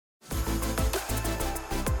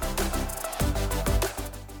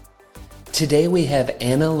Today we have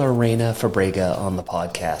Lorena Fabrega on the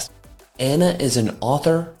podcast. Anna is an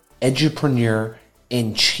author, edupreneur,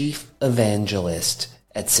 and chief evangelist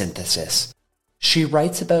at Synthesis. She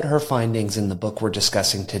writes about her findings in the book we're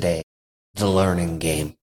discussing today, The Learning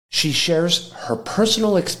Game. She shares her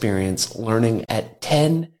personal experience learning at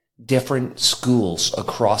 10 different schools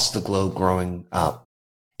across the globe growing up,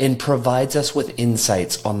 and provides us with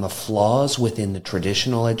insights on the flaws within the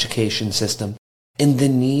traditional education system and the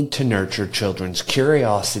need to nurture children's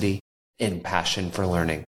curiosity and passion for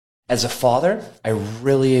learning. As a father, I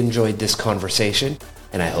really enjoyed this conversation,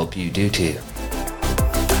 and I hope you do too.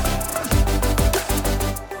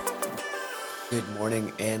 Good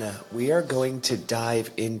morning, Anna. We are going to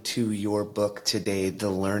dive into your book today, The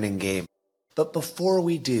Learning Game. But before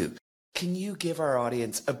we do, can you give our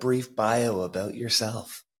audience a brief bio about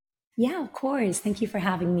yourself? Yeah, of course. Thank you for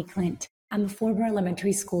having me, Clint. I'm a former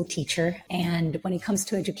elementary school teacher, and when it comes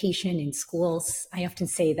to education in schools, I often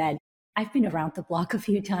say that I've been around the block a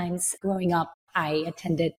few times. Growing up, I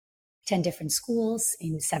attended 10 different schools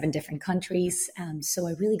in 7 different countries, so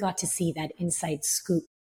I really got to see that inside scoop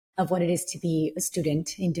of what it is to be a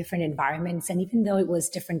student in different environments. And even though it was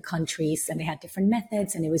different countries and they had different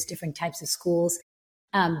methods and it was different types of schools,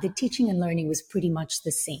 the teaching and learning was pretty much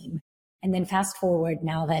the same. And then fast forward,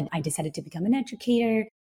 now that I decided to become an educator,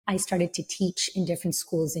 I started to teach in different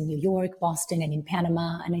schools in New York, Boston, and in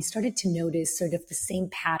Panama. And I started to notice sort of the same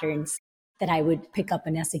patterns that I would pick up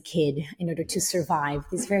on as a kid in order to survive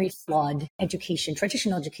this very flawed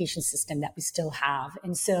traditional education system that we still have.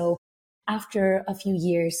 And so after a few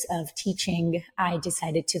years of teaching, I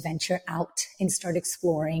decided to venture out and start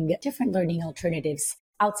exploring different learning alternatives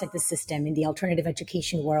outside the system in the alternative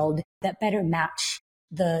education world that better match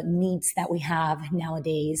the needs that we have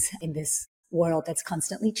nowadays in this world that's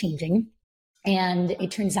constantly changing. And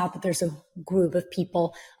it turns out that there's a group of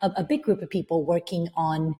people, a big group of people working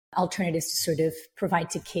on alternatives to sort of provide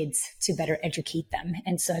to kids to better educate them.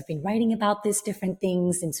 And so I've been writing about these different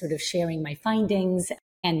things and sort of sharing my findings,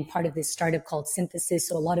 and part of this startup called Synthesis.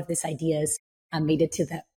 So a lot of these ideas made it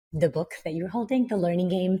to the book that you're holding, The Learning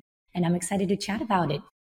Game, and I'm excited to chat about it.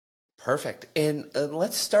 Perfect. And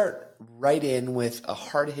let's start right in with a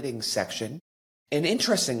hard-hitting section. And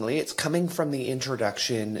interestingly, it's coming from the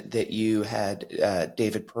introduction that you had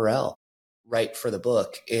David Perel write for the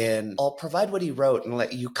book. And I'll provide what he wrote and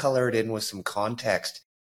let you color it in with some context.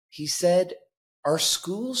 He said, "Our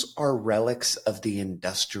schools are relics of the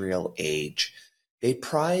industrial age. They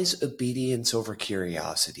prize obedience over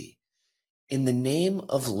curiosity. In the name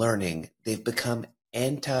of learning, they've become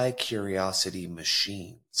anti-curiosity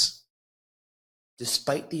machines.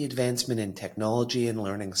 Despite the advancement in technology and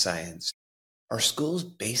learning science, our schools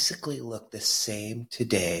basically look the same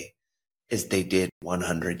today as they did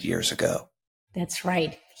 100 years ago." That's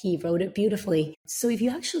right. He wrote it beautifully. So if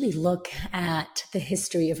you actually look at the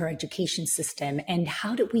history of our education system and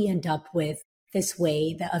how did we end up with this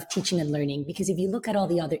way of teaching and learning, because if you look at all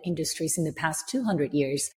the other industries in the past 200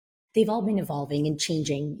 years, they've all been evolving and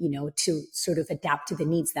changing, to sort of adapt to the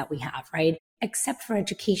needs that we have, right? Except for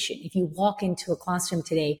education. If you walk into a classroom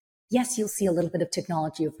today, yes, you'll see a little bit of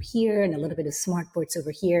technology over here and a little bit of smartboards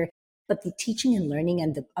over here, but the teaching and learning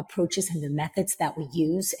and the approaches and the methods that we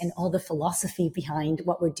use and all the philosophy behind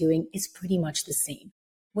what we're doing is pretty much the same.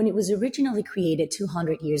 When it was originally created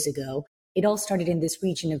 200 years ago, it all started in this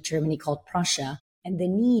region of Germany called Prussia. And the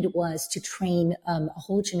need was to train a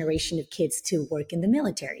whole generation of kids to work in the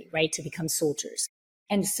military, right, to become soldiers.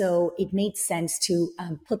 And so it made sense to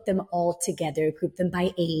put them all together, group them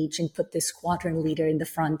by age, and put the squadron leader in the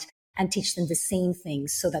front and teach them the same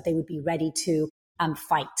things so that they would be ready to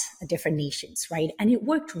fight different nations, right? And it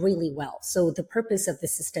worked really well. So the purpose of the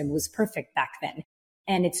system was perfect back then.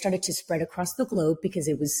 And it started to spread across the globe because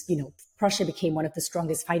it was, Prussia became one of the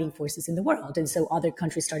strongest fighting forces in the world. And so other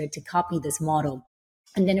countries started to copy this model.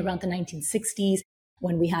 And then around the 1960s,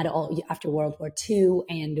 when we had after World War II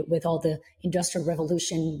and with all the Industrial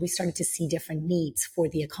Revolution, we started to see different needs for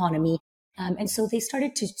the economy. And so they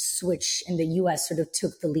started to switch, and the US sort of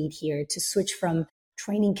took the lead here to switch from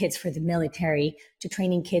training kids for the military to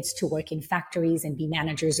training kids to work in factories and be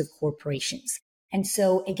managers of corporations. And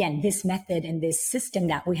so again, this method and this system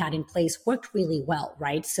that we had in place worked really well,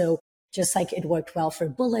 right? So just like it worked well for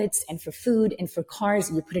bullets and for food and for cars,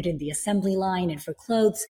 you put it in the assembly line, and for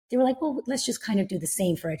clothes, they were like, well, let's just kind of do the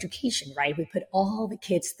same for education, right? We put all the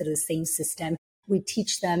kids through the same system. We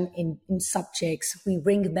teach them in subjects. We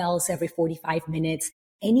ring bells every 45 minutes.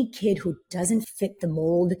 Any kid who doesn't fit the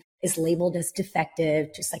mold is labeled as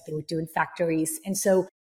defective, just like they would do in factories. And so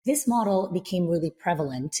this model became really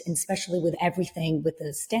prevalent, and especially with everything with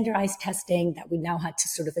the standardized testing that we now had to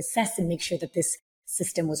sort of assess and make sure that this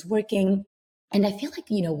system was working. And I feel like,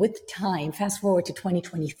 with time, fast forward to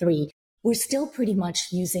 2023, we're still pretty much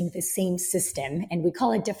using the same system, and we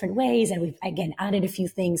call it different ways. And we've, again, added a few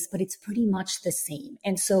things, but it's pretty much the same.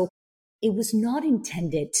 And so it was not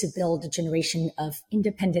intended to build a generation of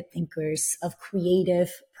independent thinkers, of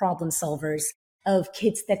creative problem solvers, of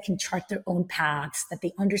kids that can chart their own paths, that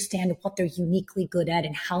they understand what they're uniquely good at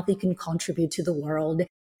and how they can contribute to the world,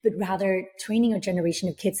 but rather training a generation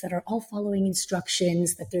of kids that are all following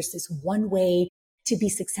instructions, that there's this one way to be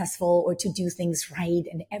successful or to do things right.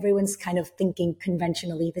 And everyone's kind of thinking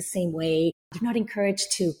conventionally the same way. They're not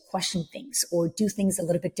encouraged to question things or do things a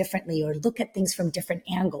little bit differently or look at things from different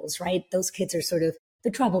angles, right? Those kids are sort of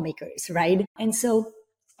the troublemakers, right? And so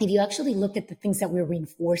if you actually look at the things that we're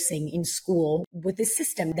reinforcing in school with this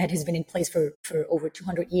system that has been in place for over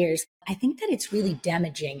 200 years, I think that it's really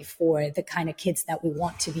damaging for the kind of kids that we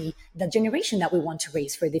want to be, the generation that we want to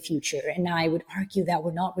raise for the future. And I would argue that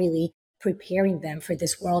we're not really preparing them for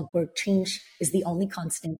this world where change is the only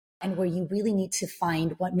constant and where you really need to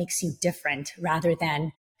find what makes you different rather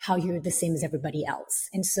than how you're the same as everybody else.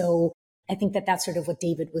 And so I think that that's sort of what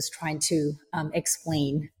David was trying to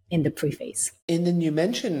explain in the preface. And then you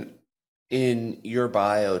mentioned in your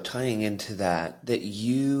bio, tying into that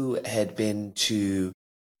you had been to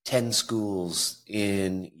 10 schools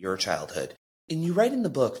in your childhood. And you write in the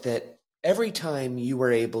book that every time you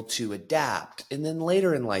were able to adapt, and then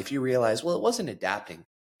later in life, you realize, well, it wasn't adapting.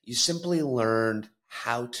 You simply learned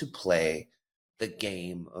how to play the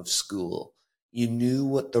game of school. You knew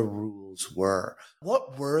what the rules were.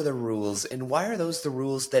 What were the rules, and why are those the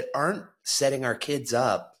rules that aren't setting our kids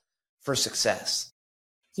up for success?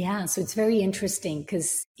 Yeah, so it's very interesting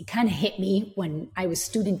because it kind of hit me when I was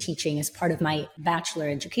student teaching as part of my bachelor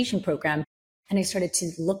education program. And I started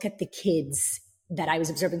to look at the kids that I was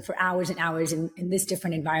observing for hours and hours in this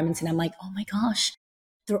different environments. And I'm like, oh my gosh,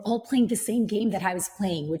 they're all playing the same game that I was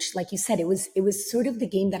playing, which, like you said, it was sort of the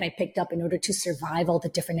game that I picked up in order to survive all the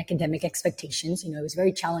different academic expectations. It was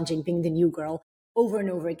very challenging being the new girl over and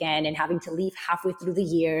over again and having to leave halfway through the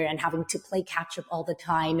year and having to play catch up all the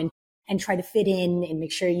time and try to fit in and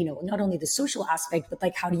make sure, not only the social aspect, but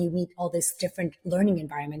like, how do you meet all these different learning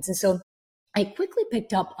environments? And so I quickly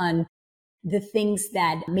picked up on the things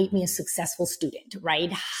that made me a successful student,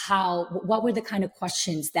 right? What were the kind of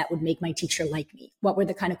questions that would make my teacher like me? What were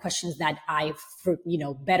the kind of questions that I,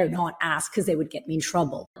 better not ask because they would get me in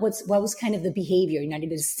trouble? What was kind of the behavior? I needed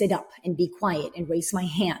to sit up and be quiet and raise my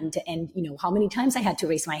hand. And, how many times I had to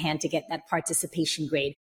raise my hand to get that participation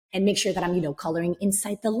grade and make sure that I'm, coloring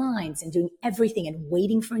inside the lines and doing everything and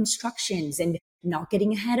waiting for instructions and not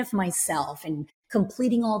getting ahead of myself and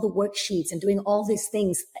completing all the worksheets and doing all these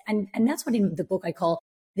things. And that's what in the book I call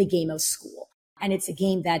the game of school. And it's a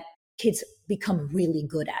game that kids become really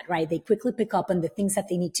good at, right? They quickly pick up on the things that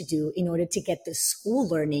they need to do in order to get the school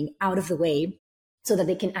learning out of the way so that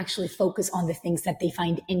they can actually focus on the things that they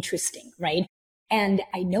find interesting, right? And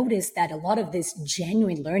I noticed that a lot of this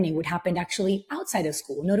genuine learning would happen actually outside of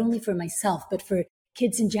school, not only for myself, but for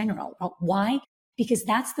kids in general. Why? Because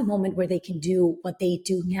that's the moment where they can do what they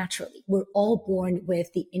do naturally. We're all born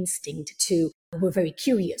with the instinct we're very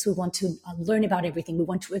curious. We want to learn about everything. We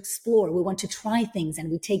want to explore. We want to try things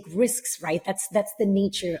and we take risks, right? That's the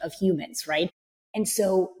nature of humans, right? And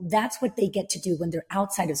so that's what they get to do when they're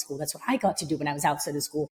outside of school. That's what I got to do when I was outside of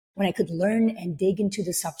school, when I could learn and dig into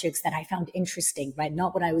the subjects that I found interesting, right?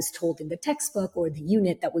 Not what I was told in the textbook or the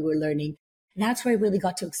unit that we were learning. That's where I really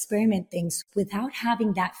got to experiment things without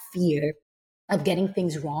having that fear of getting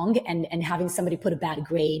things wrong and having somebody put a bad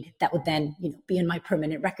grade that would then, be in my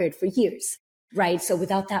permanent record for years, right? So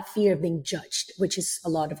without that fear of being judged, which is a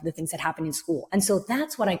lot of the things that happen in school. And so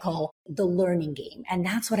that's what I call the learning game. And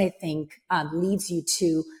that's what I think leads you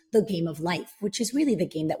to the game of life, which is really the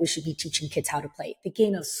game that we should be teaching kids how to play. The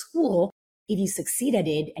game of school, if you succeed at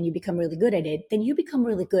it and you become really good at it, then you become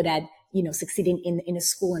really good at, succeeding in a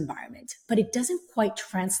school environment. But it doesn't quite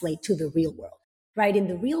translate to the real world, right? In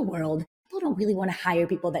the real world, people don't really want to hire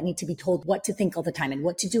people that need to be told what to think all the time and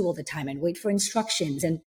what to do all the time and wait for instructions.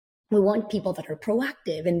 And we want people that are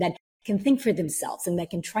proactive and that can think for themselves and that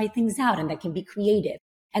can try things out and that can be creative.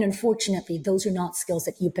 And unfortunately, those are not skills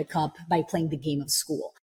that you pick up by playing the game of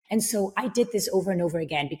school. And so I did this over and over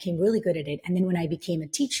again, became really good at it. And then when I became a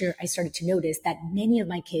teacher, I started to notice that many of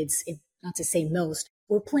my kids, if not to say most,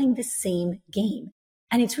 were playing the same game.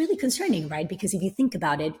 And it's really concerning, right? Because if you think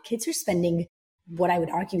about it, kids are spending what I would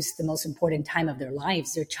argue is the most important time of their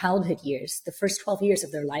lives, their childhood years, the first 12 years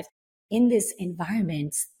of their life, in this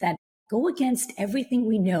environment that go against everything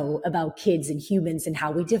we know about kids and humans and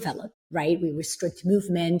how we develop, right? We restrict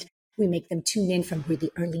movement. We make them tune in from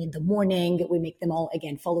really early in the morning. We make them all,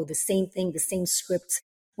 again, follow the same thing, the same scripts.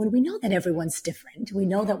 When we know that everyone's different, we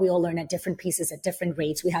know that we all learn at different pieces at different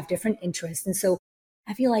rates. We have different interests. And so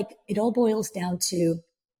I feel like it all boils down to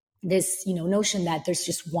this, notion that there's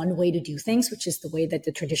just one way to do things, which is the way that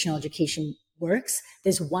the traditional education works.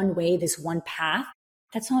 There's one way, there's one path.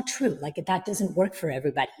 That's not true. Like that doesn't work for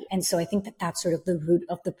everybody. And so I think that that's sort of the root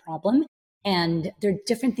of the problem. And there are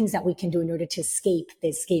different things that we can do in order to escape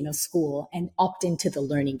this game of school and opt into the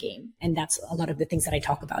learning game. And that's a lot of the things that I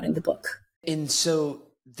talk about in the book. And so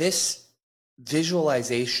this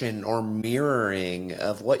visualization or mirroring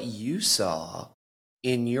of what you saw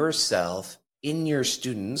in yourself, in your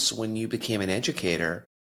students when you became an educator,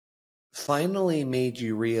 finally made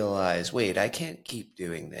you realize, wait, I can't keep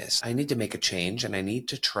doing this. I need to make a change, and I need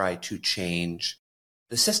to try to change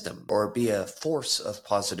the system or be a force of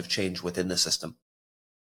positive change within the system.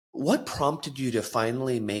 What prompted you to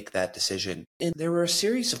finally make that decision? And there were a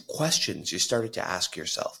series of questions you started to ask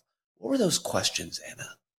yourself. What were those questions, Anna?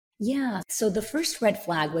 Yeah. So the first red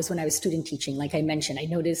flag was when I was student teaching. Like I mentioned, I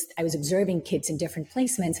noticed I was observing kids in different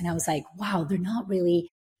placements, and I was like, wow, they're not really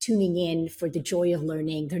tuning in for the joy of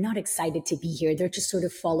learning. They're not excited to be here. They're just sort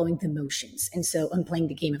of following the motions. And so I'm playing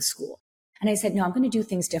the game of school. And I said, no, I'm going to do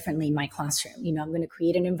things differently in my classroom. I'm going to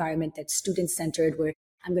create an environment that's student-centered, where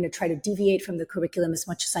I'm going to try to deviate from the curriculum as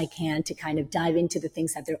much as I can to kind of dive into the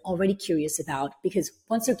things that they're already curious about. Because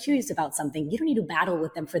once they're curious about something, you don't need to battle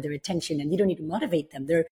with them for their attention, and you don't need to motivate them.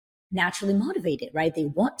 They're naturally motivated, right? They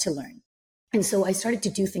want to learn. And so I started to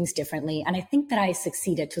do things differently. And I think that I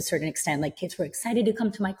succeeded to a certain extent. Like kids were excited to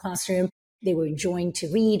come to my classroom. They were enjoying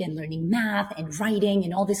to read and learning math and writing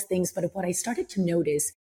and all these things. But what I started to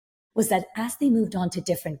notice was that as they moved on to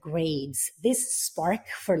different grades, this spark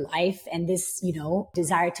for life and this,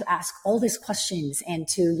 desire to ask all these questions and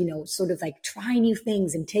to, sort of like try new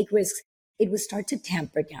things and take risks, it would start to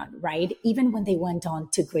tamper down, right? Even when they went on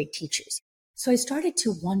to great teachers. So I started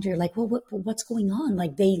to wonder, like, well, what's going on?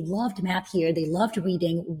 Like, they loved math here. They loved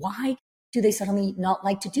reading. Why do they suddenly not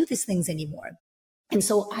like to do these things anymore? And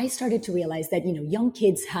so I started to realize that, young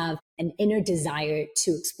kids have an inner desire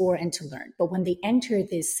to explore and to learn. But when they enter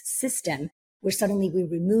this system where suddenly we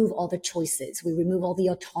remove all the choices, we remove all the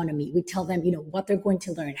autonomy, we tell them, what they're going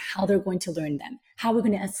to learn, how they're going to learn them, how we're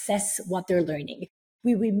going to assess what they're learning.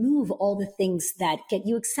 We remove all the things that get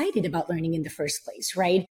you excited about learning in the first place,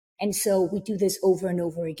 right? And so we do this over and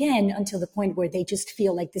over again until the point where they just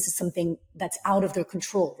feel like this is something that's out of their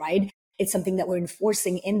control, right? It's something that we're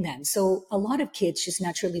enforcing in them. So a lot of kids just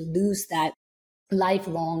naturally lose that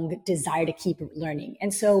lifelong desire to keep learning.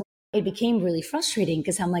 And so it became really frustrating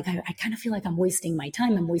because I'm like, I kind of feel like I'm wasting my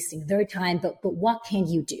time. I'm wasting their time, but what can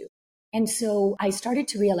you do? And so I started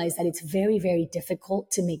to realize that it's very, very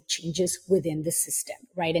difficult to make changes within the system,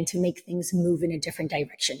 right? And to make things move in a different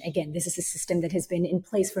direction. Again, this is a system that has been in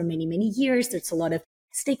place for many, many years. There's a lot of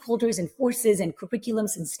stakeholders and forces and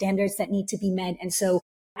curriculums and standards that need to be met. And so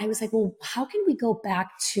I was like, well, how can we go back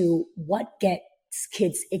to what gets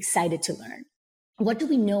kids excited to learn? What do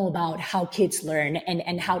we know about how kids learn,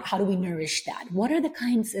 and how do we nourish that? What are the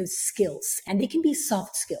kinds of skills? And they can be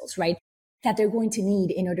soft skills, right? That they're going to need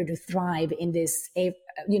in order to thrive in this,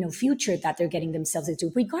 future that they're getting themselves into,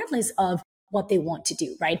 regardless of what they want to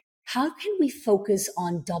do, right? How can we focus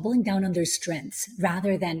on doubling down on their strengths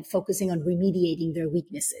rather than focusing on remediating their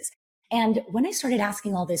weaknesses? And when I started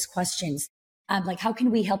asking all these questions, like, how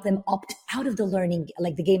can we help them opt out of the learning,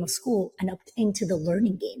 like the game of school, and opt into the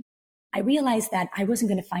learning game? I realized that I wasn't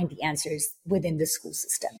going to find the answers within the school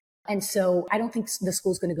system. And so I don't think the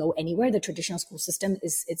school's going to go anywhere. The traditional school system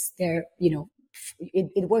it's there,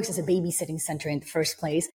 it works as a babysitting center in the first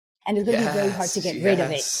place. And it's going to be very hard to get rid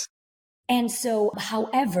of it. And so,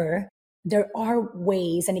 however, there are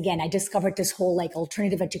ways. And again, I discovered this whole like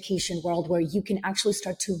alternative education world where you can actually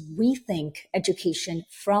start to rethink education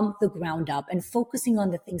from the ground up and focusing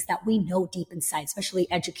on the things that we know deep inside,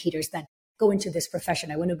 especially educators that go into this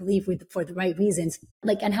profession. I want to believe for the right reasons.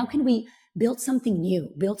 And how can we build something new,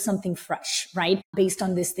 build something fresh, right? Based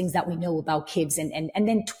on these things that we know about kids and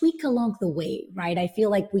then tweak along the way, right? I feel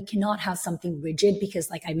like we cannot have something rigid because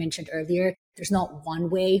like I mentioned earlier, there's not one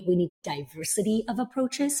way. We need diversity of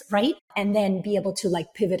approaches, right? And then be able to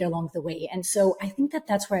like pivot along the way. And so I think that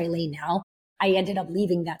that's where I lay now. I ended up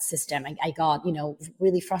leaving that system. I got,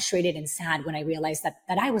 really frustrated and sad when I realized that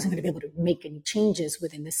I wasn't going to be able to make any changes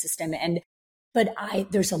within the system. But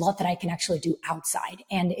there's a lot that I can actually do outside.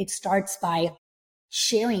 And it starts by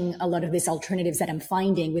sharing a lot of these alternatives that I'm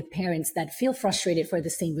finding with parents that feel frustrated for the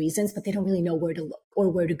same reasons, but they don't really know where to look or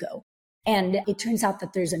where to go. And it turns out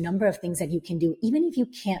that there's a number of things that you can do, even if you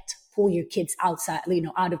can't pull your kids outside,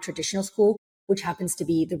 out of traditional school, which happens to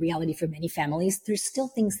be the reality for many families. There's still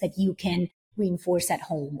things that you can reinforce at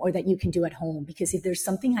home or that you can do at home. Because if there's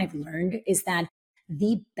something I've learned is that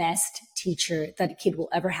the best teacher that a kid will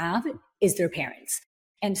ever have is their parents.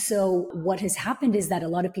 And so what has happened is that a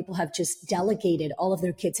lot of people have just delegated all of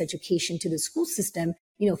their kids' education to the school system,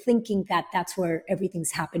 thinking that that's where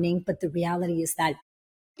everything's happening. But the reality is that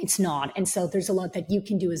it's not. And so there's a lot that you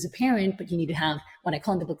can do as a parent, but you need to have what I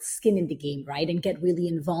call in the book skin in the game, right? And get really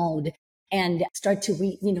involved and start to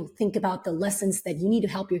think about the lessons that you need to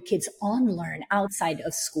help your kids unlearn outside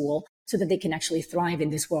of school so that they can actually thrive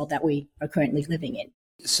in this world that we are currently living in.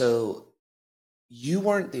 So you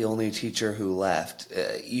weren't the only teacher who left.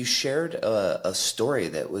 You shared a story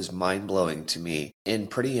that was mind-blowing to me and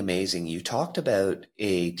pretty amazing. You talked about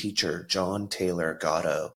a teacher, John Taylor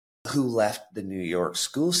Gatto, who left the New York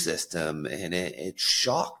school system, and it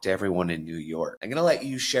shocked everyone in New York. I'm going to let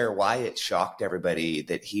you share why it shocked everybody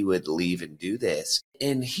that he would leave and do this.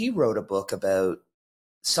 And he wrote a book about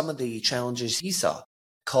some of the challenges he saw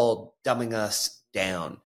called Dumbing Us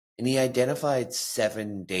Down. And he identified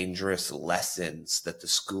 7 dangerous lessons that the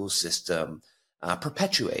school system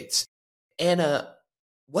perpetuates. Anna,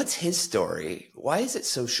 what's his story? Why is it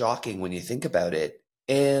so shocking when you think about it?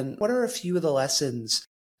 And what are a few of the lessons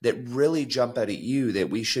that really jump out at you that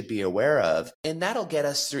we should be aware of? And that'll get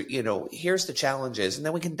us through, here's the challenges, and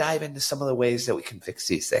then we can dive into some of the ways that we can fix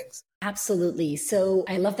these things. Absolutely. So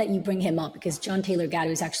I love that you bring him up, because John Taylor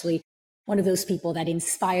Gatto is actually one of those people that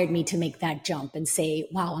inspired me to make that jump and say,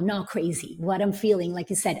 wow, I'm not crazy. What I'm feeling, like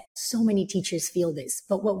you said, so many teachers feel this.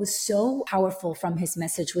 But what was so powerful from his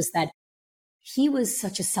message was that he was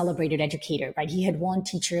such a celebrated educator, right? He had won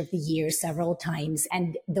Teacher of the Year several times.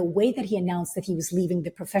 And the way that he announced that he was leaving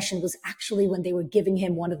the profession was actually when they were giving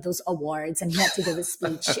him one of those awards and he had to give a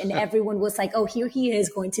speech. And everyone was like, oh, here he is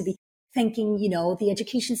going to be thanking, the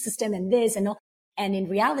education system and this and all. And in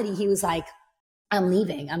reality, he was like, I'm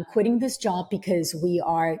leaving. I'm quitting this job because we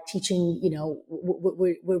are teaching,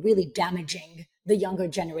 we're really damaging the younger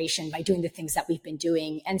generation by doing the things that we've been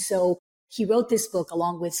doing. And so he wrote this book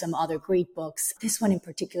along with some other great books. This one in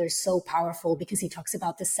particular is so powerful because he talks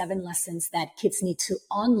about the 7 lessons that kids need to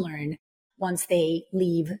unlearn once they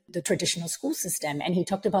leave the traditional school system. And he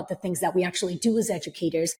talked about the things that we actually do as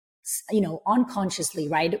educators, unconsciously,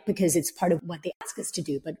 right? Because it's part of what they ask us to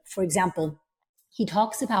do. But for example, he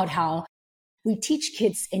talks about how we teach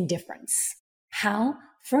kids indifference. How?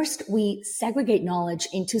 First, we segregate knowledge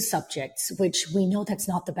into subjects, which we know that's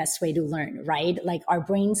not the best way to learn, right? Like our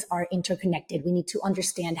brains are interconnected. We need to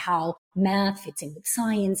understand how math fits in with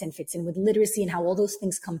science and fits in with literacy and how all those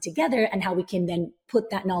things come together and how we can then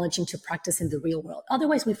put that knowledge into practice in the real world.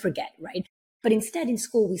 Otherwise, we forget, right? But instead, in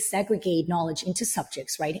school, we segregate knowledge into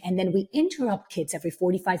subjects, right? And then we interrupt kids every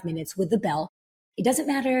 45 minutes with the bell. It doesn't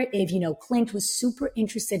matter if, Clint was super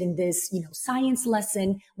interested in this, science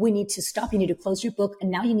lesson. We need to stop. You need to close your book.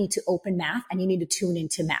 And now you need to open math and you need to tune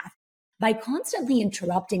into math. By constantly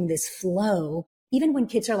interrupting this flow, even when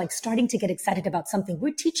kids are like starting to get excited about something,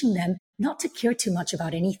 we're teaching them not to care too much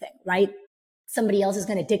about anything, right? Somebody else is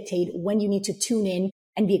going to dictate when you need to tune in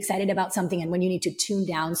and be excited about something and when you need to tune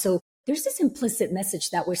down. So there's this implicit message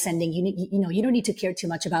that we're sending. You don't need to care too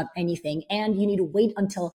much about anything. And you need to wait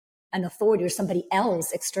until an authority or somebody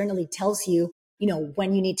else externally tells you,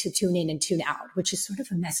 when you need to tune in and tune out, which is sort of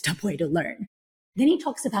a messed up way to learn. Then he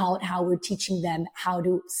talks about how we're teaching them how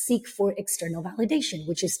to seek for external validation,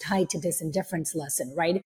 which is tied to this indifference lesson,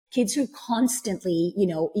 right? Kids are constantly,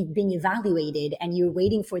 being evaluated and you're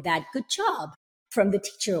waiting for that good job from the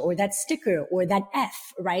teacher or that sticker or that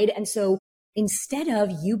F, right? And so instead of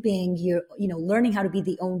you being learning how to be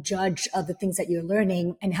the own judge of the things that you're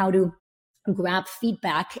learning and how to grab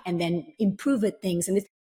feedback and then improve at things. And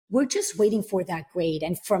we're just waiting for that grade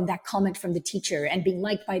and from that comment from the teacher and being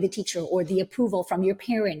liked by the teacher or the approval from your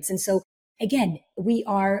parents. And so again, we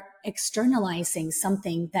are externalizing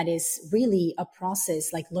something that is really a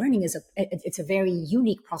process. Like learning it's a very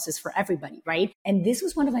unique process for everybody, right? And this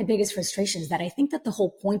was one of my biggest frustrations, that I think that the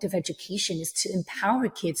whole point of education is to empower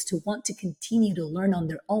kids to want to continue to learn on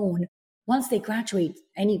their own once they graduate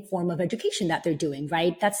any form of education that they're doing,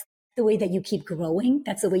 right? That's the way that you keep growing.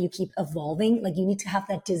 That's the way you keep evolving. Like you need to have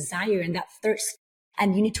that desire and that thirst,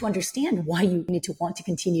 and you need to understand why you need to want to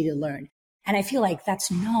continue to learn. And I feel like that's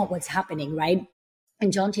not what's happening, right?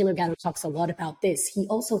 And John Taylor Gatto talks a lot about this. He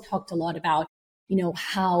also talked a lot about,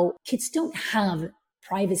 how kids don't have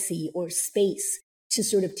privacy or space to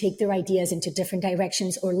sort of take their ideas into different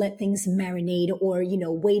directions or let things marinate or,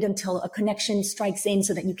 wait until a connection strikes in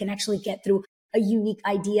so that you can actually get through a unique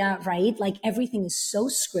idea, right? Like everything is so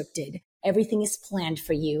scripted. Everything is planned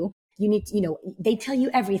for you. You need to, they tell you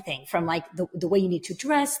everything from like the way you need to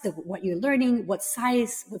dress, what you're learning, what side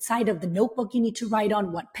of the notebook you need to write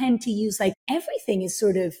on, what pen to use. Like everything is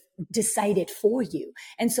sort of decided for you.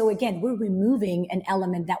 And so again, we're removing an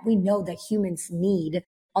element that we know that humans need: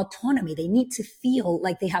 autonomy. They need to feel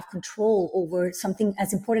like they have control over something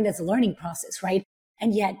as important as the learning process, right?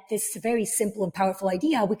 And yet this very simple and powerful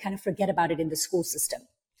idea, we kind of forget about it in the school system.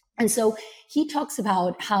 And so he talks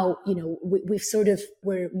about how,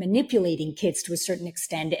 we're manipulating kids to a certain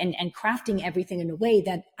extent and crafting everything in a way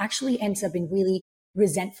that actually ends up in really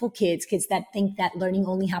resentful kids that think that learning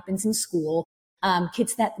only happens in school,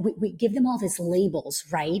 kids that we give them all these labels,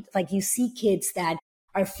 right? Like you see kids that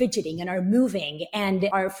are fidgeting and are moving, and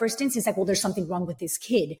our first instinct is like, well, there's something wrong with this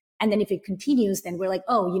kid. And then if it continues, then we're like,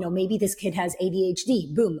 oh, maybe this kid has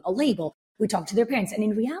ADHD, boom, a label. We talk to their parents. And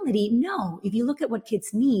in reality, no, if you look at what kids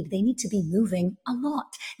need, they need to be moving a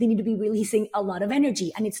lot. They need to be releasing a lot of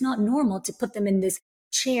energy. And it's not normal to put them in these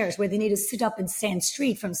chairs where they need to sit up and stand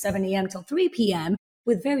straight from 7 a.m. till 3 p.m.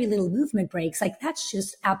 with very little movement breaks. Like that's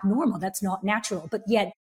just abnormal. That's not natural. But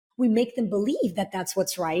yet we make them believe that that's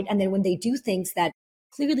what's right. And then when they do things that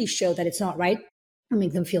clearly show that it's not right, we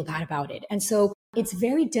make them feel bad about it. And so it's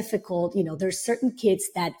very difficult. There's certain kids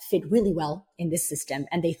that fit really well in this system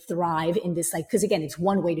and they thrive in this, like, because again, it's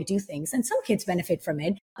one way to do things and some kids benefit from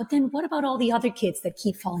it. But then what about all the other kids that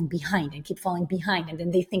keep falling behind and keep falling behind? And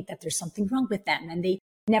then they think that there's something wrong with them and they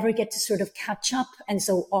never get to sort of catch up. And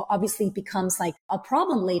so obviously it becomes like a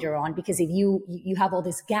problem later on, because if you have all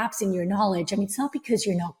these gaps in your knowledge, I mean, it's not because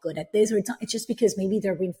you're not good at this, or it's just because maybe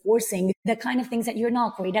they're reinforcing the kind of things that you're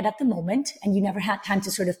not great at the moment. And you never had time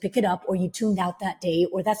to sort of pick it up, or you tuned out that day,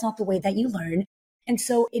 or that's not the way that you learn. And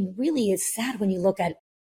so it really is sad when you look at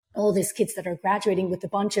all these kids that are graduating with a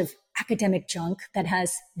bunch of academic junk that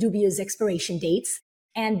has dubious expiration dates.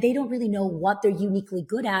 And they don't really know what they're uniquely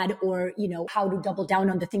good at, or, how to double down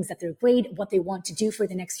on the things that they're great, what they want to do for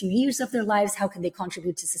the next few years of their lives. How can they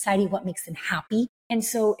contribute to society? What makes them happy? And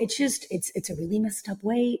so it's a really messed up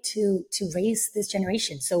way to raise this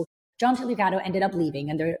generation. So John T. Legato ended up leaving,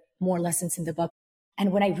 and there are more lessons in the book.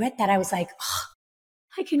 And when I read that, I was like, oh,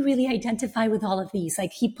 I can really identify with all of these.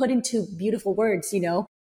 Like he put into beautiful words,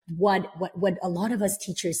 what a lot of us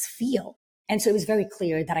teachers feel. And so it was very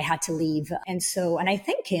clear that I had to leave. And I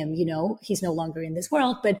thank him, he's no longer in this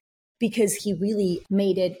world, but because he really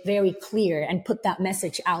made it very clear and put that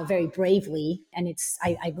message out very bravely. And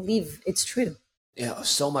I believe it's true. Yeah,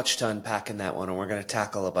 so much to unpack in that one, and we're going to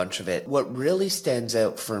tackle a bunch of it. What really stands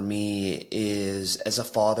out for me is, as a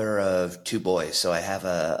father of two boys, so I have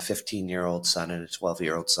a 15-year-old son and a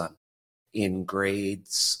 12-year-old son in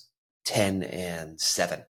grades 10 and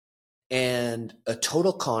 7. And a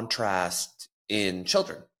total contrast in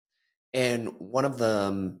children. And one of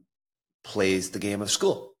them plays the game of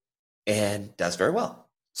school and does very well.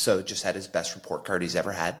 So just had his best report card he's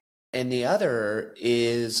ever had. And the other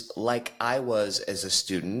is like I was as a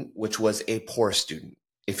student, which was a poor student,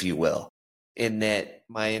 if you will, in that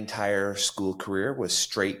my entire school career was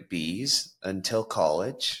straight B's until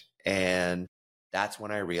college. And that's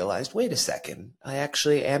when I realized, wait a second, I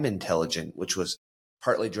actually am intelligent, which was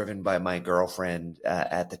partly driven by my girlfriend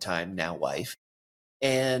at the time, now wife.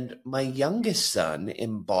 And my youngest son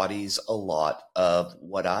embodies a lot of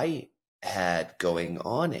what I had going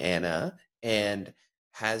on, Anna, and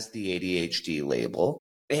has the ADHD label.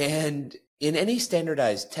 And in any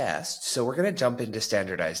standardized test, so we're going to jump into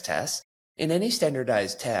standardized tests. In any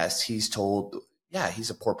standardized test, he's told, yeah, he's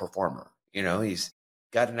a poor performer. He's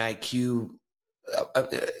got an IQ,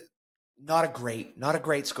 not a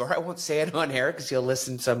great score. I won't say it on air because he'll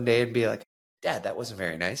listen someday and be like, Dad, that wasn't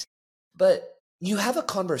very nice. But you have a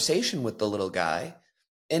conversation with the little guy,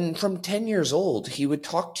 and from 10 years old, he would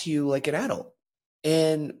talk to you like an adult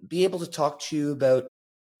and be able to talk to you about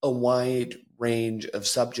a wide range of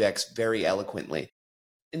subjects very eloquently.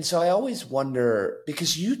 And so I always wonder,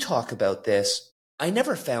 because you talk about this, I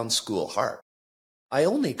never found school hard. I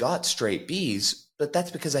only got straight B's, but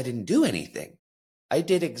that's because I didn't do anything. I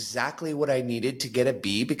did exactly what I needed to get a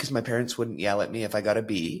B because my parents wouldn't yell at me if I got a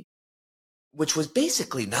B, which was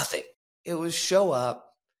basically nothing. It was show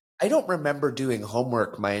up. I don't remember doing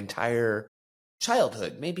homework my entire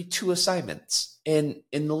childhood, maybe 2 assignments. And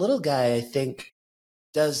the little guy, I think,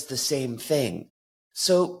 does the same thing.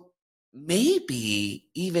 So maybe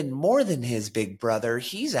even more than his big brother,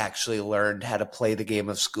 he's actually learned how to play the game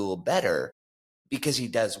of school better because he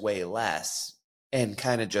does way less and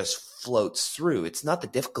kind of just floats through. It's not the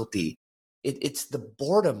difficulty. It's the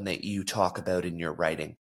boredom that you talk about in your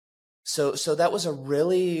writing. So that was a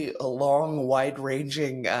really long,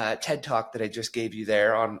 wide-ranging TED talk that I just gave you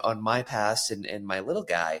there on my past and my little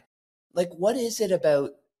guy. Like, what is it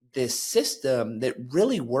about this system that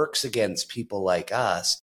really works against people like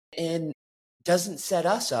us and doesn't set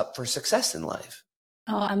us up for success in life?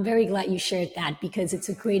 Oh, I'm very glad you shared that because it's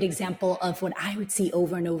a great example of what I would see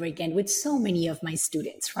over and over again with so many of my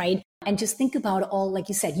students, right? And just think about all, like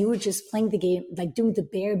you said, you were just playing the game, like doing the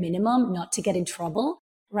bare minimum, not to get in trouble,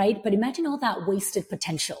 right? But imagine all that wasted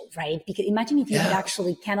potential, right? Because imagine if you had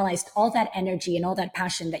actually canalized all that energy and all that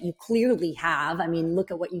passion that you clearly have. I mean,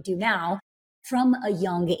 look at what you do now from a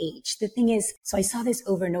young age. The thing is, so I saw this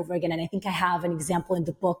over and over again, and I think I have an example in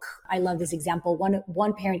the book. I love this example.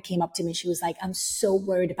 One parent came up to me and she was like, I'm so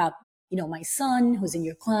worried about, my son who's in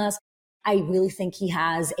your class. I really think he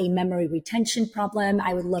has a memory retention problem.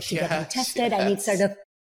 I would love to get him tested. I need sort of,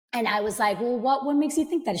 and I was like, well, what makes you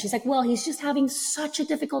think that? And she's like, well, he's just having such a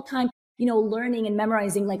difficult time, learning and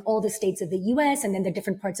memorizing like all the states of the US and then the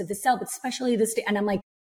different parts of the cell, but especially the state. And I'm like,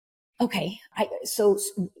 okay, so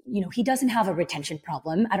he doesn't have a retention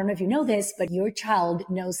problem. I don't know if you know this, but your child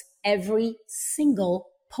knows every single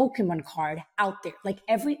Pokemon card out there. Like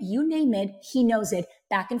you name it, he knows it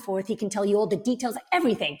back and forth. He can tell you all the details,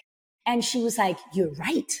 everything. And she was like, you're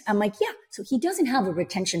right. I'm like, yeah. So he doesn't have a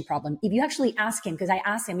retention problem. If you actually ask him, because I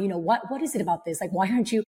asked him, what is it about this? Like, why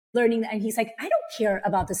aren't you learning that? And he's like, I don't care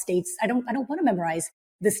about the states. I don't want to memorize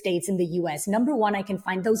the states in the US. Number one, I can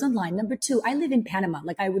find those online. Number two, I live in Panama.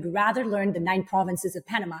 Like I would rather learn the 9 provinces of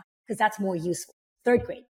Panama because that's more useful. 3rd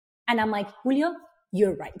grade. And I'm like, Julio,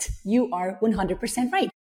 you're right. You are 100% right.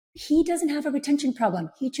 He doesn't have a retention problem.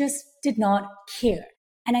 He just did not care.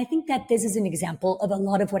 And I think that this is an example of a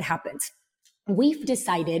lot of what happens. We've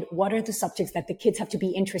decided what are the subjects that the kids have to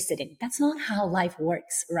be interested in. That's not how life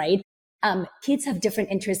works, right? Kids have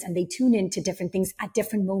different interests and they tune into different things at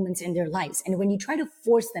different moments in their lives. And when you try to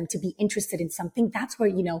force them to be interested in something, that's where,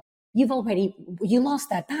 you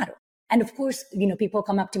lost that battle. And of course, people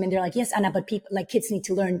come up to me and they're like, yes, Anna, but kids need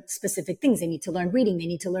to learn specific things. They need to learn reading. They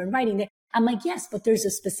need to learn writing. I'm like, yes, but there's a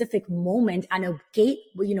specific moment and a gate,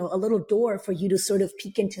 a little door for you to sort of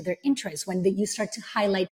peek into their interests when you start to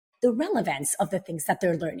highlight the relevance of the things that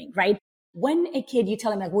they're learning, right? When a kid, you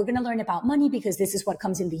tell them like, we're going to learn about money because this is what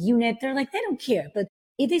comes in the unit. They're like, they don't care. But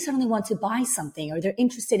if they suddenly want to buy something or they're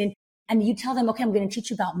interested in, and you tell them, okay, I'm going to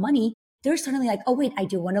teach you about money. They're suddenly like, oh, wait, I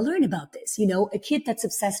do want to learn about this. A kid that's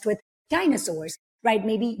obsessed with dinosaurs, right?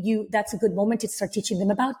 Maybe that's a good moment to start teaching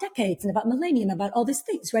them about decades and about millennium, about all these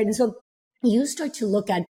things, right? And so you start to look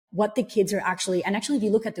at what the kids are actually, and actually if you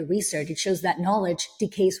look at the research, it shows that knowledge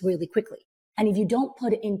decays really quickly. And if you don't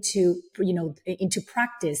put it into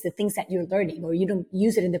practice, the things that you're learning, or you don't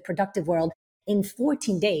use it in the productive world, in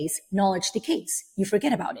 14 days, knowledge decays. You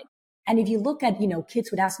forget about it. And if you look at, kids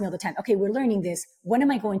would ask me all the time, okay, we're learning this. When am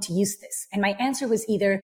I going to use this? And my answer was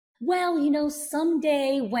either, well,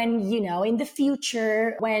 someday when, in the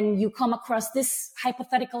future, when you come across this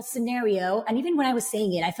hypothetical scenario. And even when I was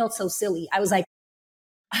saying it, I felt so silly. I was like,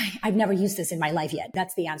 I've never used this in my life yet.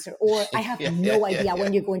 That's the answer. Or I have no idea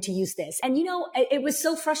when you're going to use this. And, it was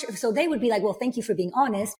so frustrating. So they would be like, well, thank you for being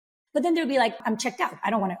honest. But then they'd be like, I'm checked out.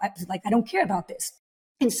 I don't care about this.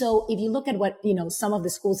 And so if you look at what, some of the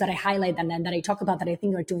schools that I highlight and then that I talk about that I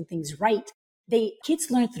think are doing things right, kids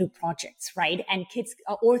learn through projects, right? And kids,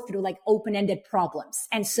 or through like open-ended problems.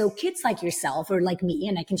 And so kids like yourself or like me,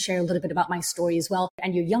 and I can share a little bit about my story as well,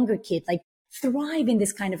 and your younger kid, like thrive in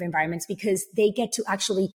this kind of environments because they get to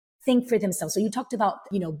actually think for themselves. So you talked about,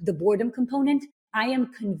 the boredom component. I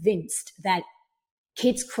am convinced that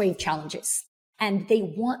kids crave challenges and they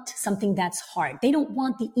want something that's hard. They don't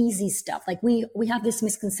want the easy stuff. Like we have this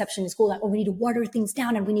misconception in school that, we need to water things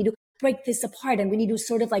down and we need to break this apart and we need to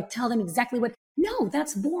sort of like tell them exactly what. No,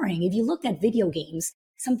 that's boring. If you look at video games,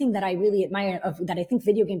 something that I really admire that I think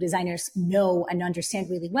video game designers know and understand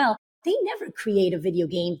really well, they never create a video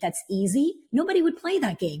game that's easy. Nobody would play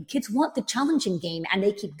that game. Kids want the challenging game and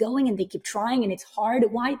they keep going and they keep trying and it's hard.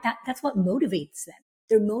 Why? That's what motivates them.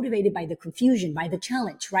 They're motivated by the confusion, by the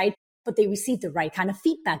challenge, right? But they receive the right kind of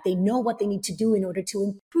feedback. They know what they need to do in order to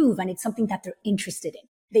improve and it's something that they're interested in.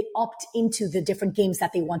 They opt into the different games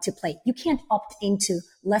that they want to play. You can't opt into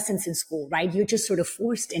lessons in school, right? You're just sort of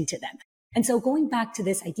forced into them. And so going back to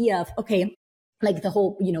this idea of, okay, like the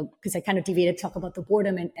whole, because I kind of deviated to talk about the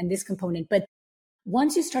boredom and this component. But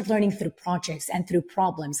once you start learning through projects and through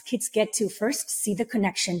problems, kids get to first see the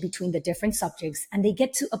connection between the different subjects and they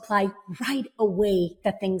get to apply right away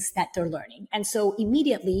the things that they're learning. And so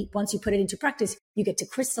immediately, once you put it into practice, you get to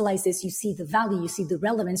crystallize this. You see the value, you see the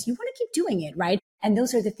relevance. You want to keep doing it, right? And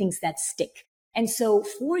those are the things that stick. And so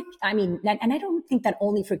and I don't think that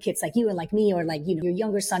only for kids like you and like me or like, your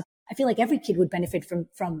younger son. I feel like every kid would benefit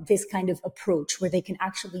from this kind of approach where they can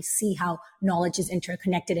actually see how knowledge is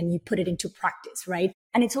interconnected and you put it into practice, right?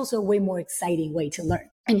 And it's also a way more exciting way to learn.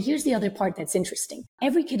 And here's the other part that's interesting.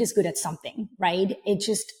 Every kid is good at something, right?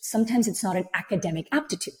 Sometimes it's not an academic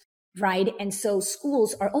aptitude, right? And so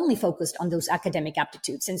schools are only focused on those academic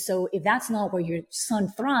aptitudes. And so if that's not where your son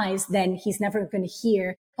thrives, then he's never going to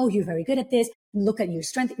hear, oh, you're very good at this. Look at your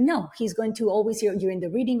strength. No, he's going to always hear you're in the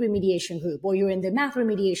reading remediation group or you're in the math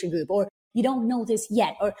remediation group or you don't know this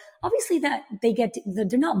yet. Or obviously that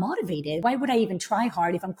they're not motivated. Why would I even try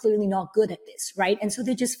hard if I'm clearly not good at this, right? And so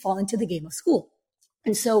they just fall into the game of school.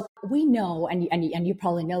 And so we know, and you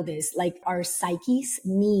probably know this, like our psyches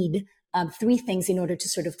need three things in order to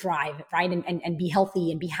sort of thrive, right? And be healthy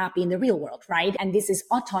and be happy in the real world, right? And this is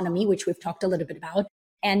autonomy, which we've talked a little bit about.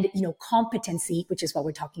 And, competency, which is what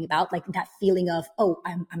we're talking about, like that feeling of, oh,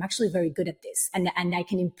 I'm actually very good at this and I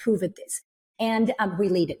can improve at this. And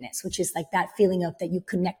relatedness, which is like that feeling of that you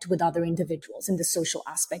connect with other individuals in the social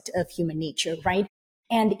aspect of human nature, right?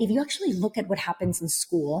 And if you actually look at what happens in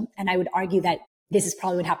school, and I would argue that this is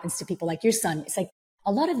probably what happens to people like your son, it's like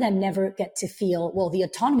a lot of them never get to feel, well, the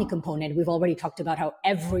autonomy component, we've already talked about how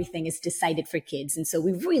everything is decided for kids. And so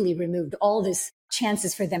we've really removed all this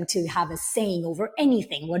chances for them to have a saying over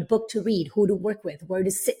anything, what book to read, who to work with, where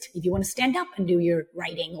to sit, if you want to stand up and do your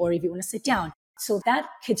writing, or if you want to sit down. So that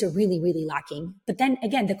kids are really, really lacking. But then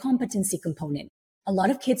again, the competency component, a lot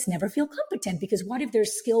of kids never feel competent because what if their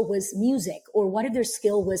skill was music, or what if their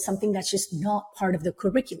skill was something that's just not part of the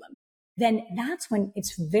curriculum? Then that's when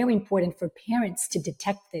it's very important for parents to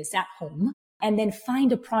detect this at home and then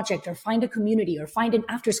find a project or find a community or find an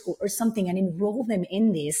after school or something and enroll them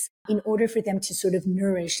in this in order for them to sort of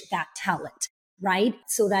nourish that talent, right?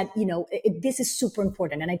 So that, this is super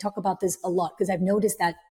important. And I talk about this a lot because I've noticed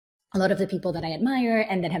that a lot of the people that I admire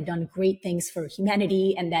and that have done great things for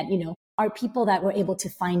humanity and that, are people that were able to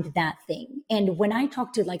find that thing. And when I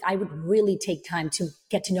talk to, I would really take time to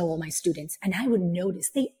get to know all my students, and I would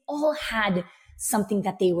notice they all had something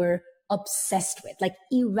that they were obsessed with, like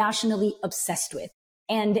irrationally obsessed with.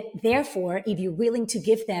 And therefore, if you're willing to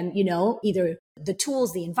give them, either the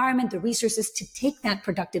tools, the environment, the resources to take that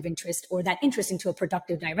productive interest or that interest into a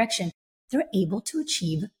productive direction, they're able to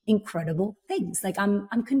achieve incredible things. Like I'm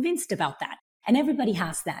convinced about that. And everybody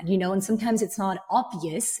has that, and sometimes it's not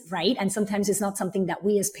obvious, right? And sometimes it's not something that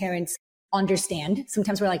we as parents understand.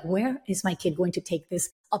 Sometimes we're like, where is my kid going to take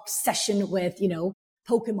this obsession with,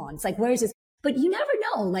 Pokemon? It's like, where is this? But you never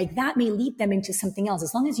know, like that may lead them into something else.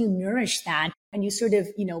 As long as you nourish that and you sort of,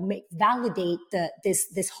 validate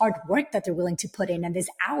this hard work that they're willing to put in and these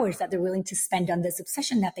hours that they're willing to spend on this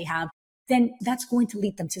obsession that they have, then that's going to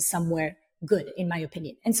lead them to somewhere good, in my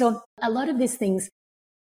opinion. And so a lot of these things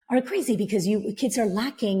are crazy because kids are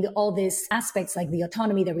lacking all these aspects like the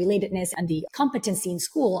autonomy, the relatedness, and the competency in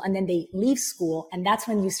school. And then they leave school. And that's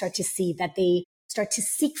when you start to see that they start to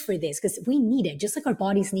seek for this because we need it. Just like our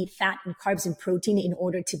bodies need fat and carbs and protein in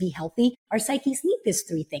order to be healthy, our psyches need these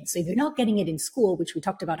three things. So if you're not getting it in school, which we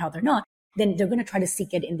talked about how they're not, then they're going to try to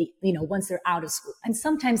seek it in the, once they're out of school. And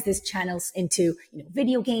sometimes this channels into,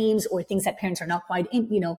 video games or things that parents are not quite,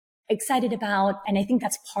 excited about. And I think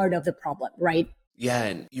that's part of the problem, right? Yeah,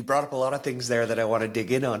 and you brought up a lot of things there that I want to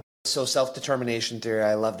dig in on. So self-determination theory,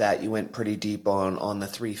 I love that. You went pretty deep on the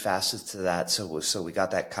three facets of that. So we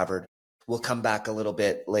got that covered. We'll come back a little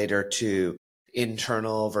bit later to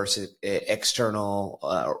internal versus external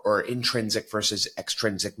or intrinsic versus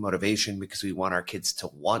extrinsic motivation because we want our kids to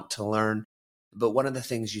want to learn. But one of the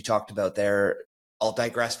things you talked about there, I'll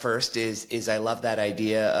digress first, is I love that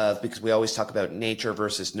idea of, because we always talk about nature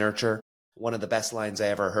versus nurture. One of the best lines I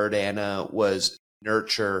ever heard, Anna, was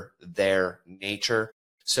nurture their nature.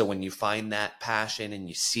 So when you find that passion and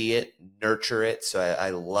you see it, nurture it. So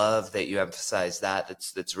I love that you emphasize that.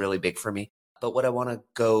 That's really big for me. But what I want to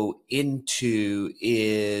go into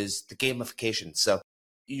is the gamification. So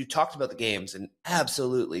you talked about the games, and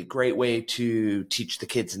absolutely great way to teach the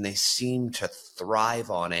kids, and they seem to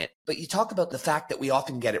thrive on it. But you talk about the fact that we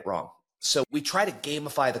often get it wrong. So we try to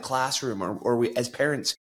gamify the classroom, or we, as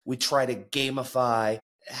parents, we try to gamify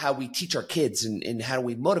how we teach our kids and how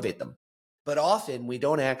we motivate them. But often we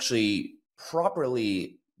don't actually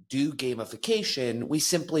properly do gamification. We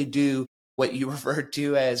simply do what you referred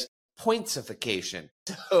to as pointsification.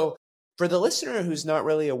 So for the listener who's not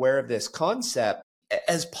really aware of this concept,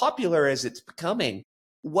 as popular as it's becoming,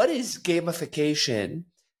 what is gamification?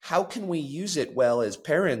 How can we use it well as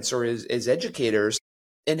parents or as educators?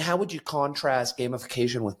 And how would you contrast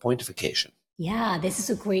gamification with pointification? Yeah, this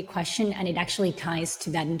is a great question. And it actually ties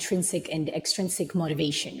to that intrinsic and extrinsic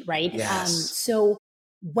motivation, right? Yes. So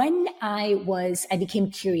when I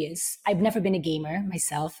became curious. I've never been a gamer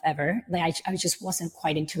myself ever. Like I just wasn't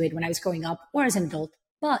quite into it when I was growing up or as an adult.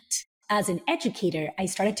 But as an educator, I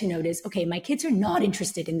started to notice, okay, my kids are not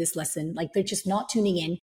interested in this lesson. Like they're just not tuning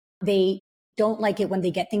in. They don't like it when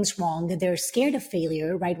they get things wrong. They're scared of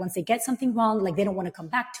failure, right? Once they get something wrong, like they don't want to come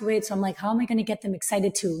back to it. So I'm like, how am I going to get them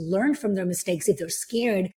excited to learn from their mistakes if they're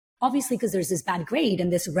scared? Obviously, because there's this bad grade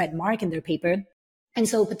and this red mark in their paper. And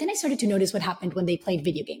so, but then I started to notice what happened when they played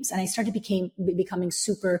video games, and I started becoming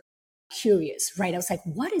super curious, right? I was like,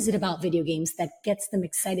 what is it about video games that gets them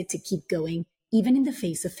excited to keep going, even in the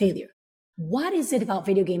face of failure? What is it about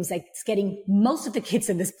video games that's getting most of the kids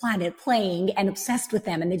on this planet playing and obsessed with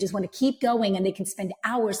them, and they just want to keep going and they can spend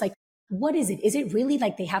hours? Like, what is it? Is it really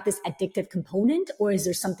like they have this addictive component, or is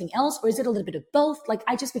there something else, or is it a little bit of both? Like,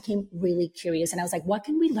 I just became really curious, and I was like, what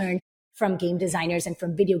can we learn from game designers and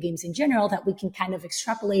from video games in general that we can kind of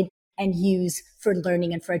extrapolate and use for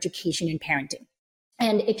learning and for education and parenting?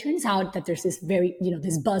 And it turns out that there's this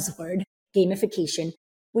this buzzword, gamification,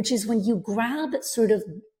 which is when you grab sort of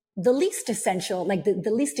the least essential, like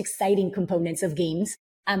the least exciting components of games,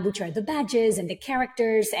 which are the badges and the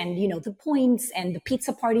characters and, the points and the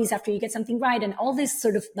pizza parties after you get something right. And all this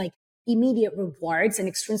sort of like immediate rewards and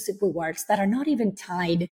extrinsic rewards that are not even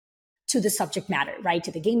tied to the subject matter, right?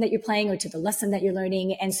 To the game that you're playing or to the lesson that you're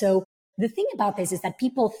learning. And so the thing about this is that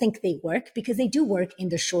people think they work because they do work in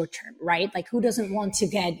the short term, right? Like who doesn't want to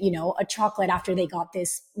get, a chocolate after they got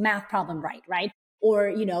this math problem right? Right.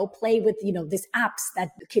 Or, play with, these apps that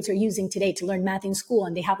kids are using today to learn math in school.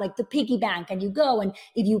 And they have like the piggy bank, and you go, and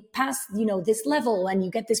if you pass, this level and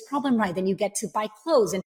you get this problem right, then you get to buy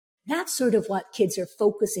clothes. And that's sort of what kids are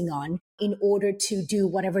focusing on in order to do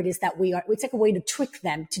whatever it is that we are. It's like a way to trick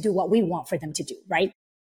them to do what we want for them to do, right?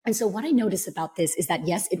 And so what I notice about this is that,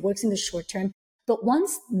 yes, it works in the short term, but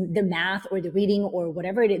once the math or the reading or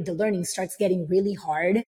whatever it is, the learning starts getting really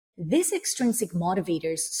hard, these extrinsic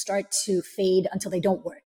motivators start to fade until they don't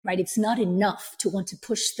work, right? It's not enough to want to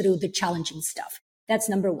push through the challenging stuff. That's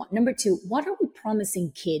number one. Number two, what are we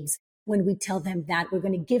promising kids when we tell them that we're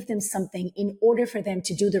going to give them something in order for them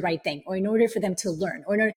to do the right thing, or in order for them to learn,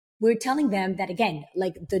 we're telling them that, again,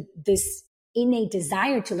 like this innate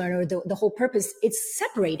desire to learn, or the whole purpose, it's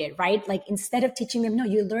separated, right? Like instead of teaching them, no,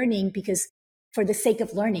 you're learning because for the sake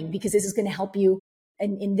of learning, because this is going to help you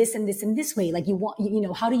in this and this and this way. Like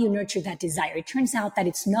how do you nurture that desire? It turns out that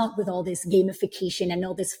it's not with all this gamification and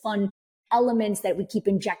all this fun elements that we keep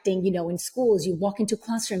injecting, in schools. You walk into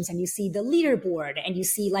classrooms and you see the leaderboard and you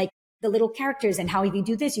see like the little characters, and how if you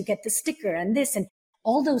do this, you get the sticker and this, and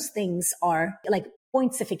all those things are like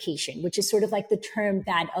pointsification, which is sort of like the term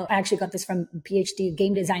that I actually got this from PhD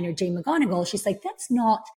game designer Jay McGonigal. She's like, that's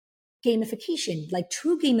not gamification. Like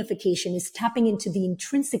true gamification is tapping into the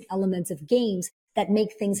intrinsic elements of games that make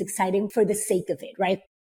things exciting for the sake of it, right?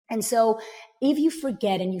 And so if you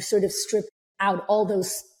forget and you sort of strip out all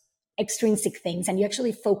those extrinsic things and you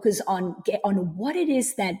actually focus on what it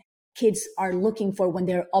is that kids are looking for when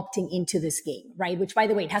they're opting into this game, right? Which, by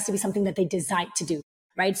the way, it has to be something that they decide to do,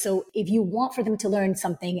 right? So if you want for them to learn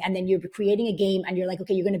something and then you're creating a game and you're like,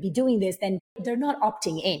 okay, you're going to be doing this, then they're not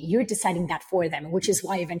opting in. You're deciding that for them, which is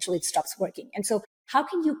why eventually it stops working. And so how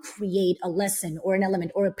can you create a lesson or an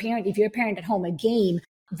element, or if you're a parent at home, a game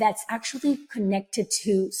that's actually connected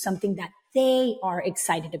to something that they are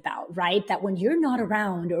excited about, right? That when you're not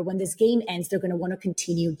around or when this game ends, they're going to want to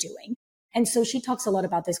continue doing. And so she talks a lot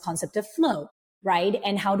about this concept of flow, right?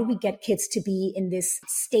 And how do we get kids to be in this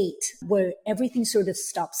state where everything sort of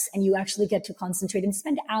stops and you actually get to concentrate and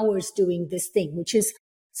spend hours doing this thing, which is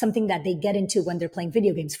something that they get into when they're playing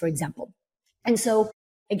video games, for example. And so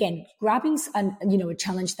again, grabbing a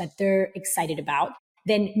challenge that they're excited about,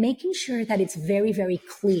 then making sure that it's very, very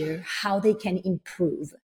clear how they can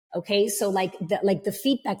improve. Okay. So like the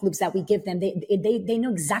feedback loops that we give them, they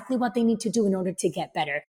know exactly what they need to do in order to get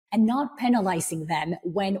better. And not penalizing them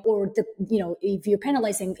if you're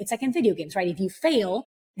penalizing, it's like in video games, right? If you fail,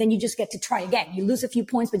 then you just get to try again. You lose a few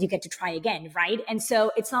points, but you get to try again, right? And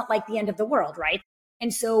so it's not like the end of the world, right?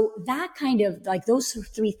 And so that kind of like those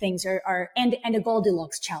three things are and a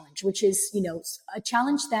Goldilocks challenge, which is, a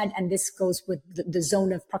challenge that, and this goes with the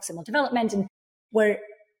zone of proximal development, and where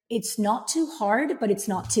it's not too hard, but it's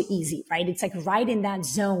not too easy, right? It's like right in that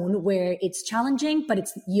zone where it's challenging, but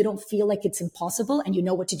you don't feel like it's impossible, and you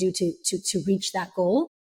know what to do to reach that goal.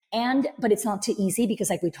 But it's not too easy because,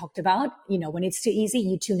 like we talked about, when it's too easy,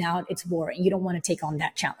 you tune out, it's boring. You don't want to take on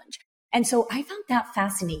that challenge. And so I found that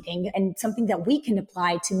fascinating and something that we can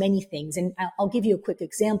apply to many things. And I'll give you a quick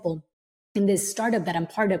example. in this startup that I'm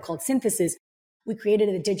part of called Synthesis, we created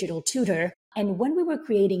a digital tutor. And when we were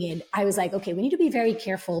creating it, I was like, okay, we need to be very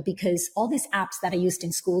careful because all these apps that I used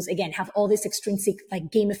in schools, again, have all this extrinsic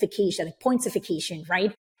like gamification, like pointsification,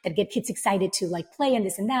 right? That get kids excited to like play and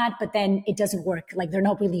this and that, but then it doesn't work. Like they're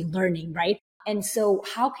not really learning, right? And so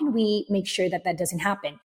how can we make sure that that doesn't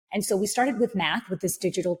happen? And so we started with math with this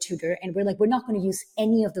digital tutor, and we're like, we're not going to use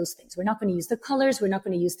any of those things. We're not going to use the colors. We're not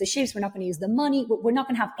going to use the shapes. We're not going to use the money. We're not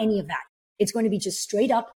going to have any of that. It's going to be just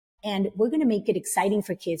straight up. And we're going to make it exciting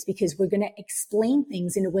for kids because we're going to explain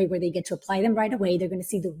things in a way where they get to apply them right away. They're going to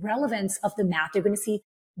see the relevance of the math. They're going to see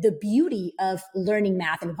the beauty of learning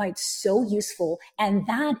math and why it's so useful. And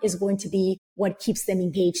that is going to be what keeps them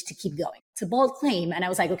engaged to keep going. It's a bold claim. And I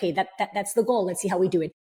was like, okay, that's the goal. Let's see how we do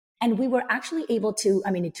it. And we were actually able to,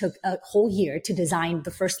 it took a whole year to design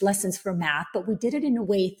the first lessons for math, but we did it in a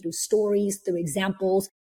way through stories, through examples,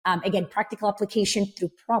 again, practical application,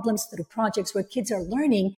 through problems, through projects where kids are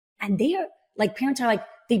learning. And they are like, parents are like,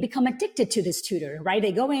 they become addicted to this tutor, right?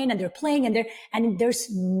 They go in and they're playing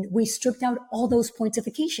we stripped out all those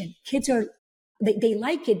pointsification. Kids they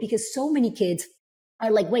like it because so many kids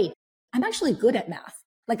are like, wait, I'm actually good at math.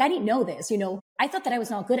 Like, I didn't know this, I thought that I was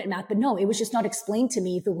not good at math, but no, it was just not explained to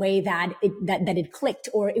me the way that it clicked,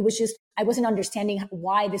 or it was just, I wasn't understanding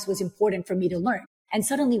why this was important for me to learn. And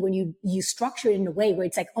suddenly when you structure it in a way where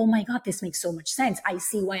it's like, oh my God, this makes so much sense. I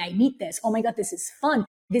see why I need this. Oh my God, this is fun.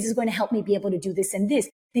 This is going to help me be able to do this and this.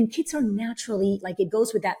 Then kids are naturally, like it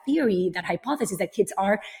goes with that theory, that hypothesis that kids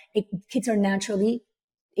are naturally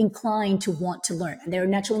inclined to want to learn. And they're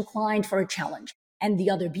naturally inclined for a challenge. And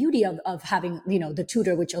the other beauty of having, the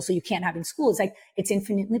tutor, which also you can't have in school, is like it's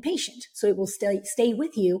infinitely patient. So it will stay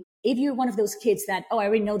with you. If you're one of those kids that, I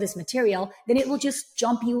already know this material, then it will just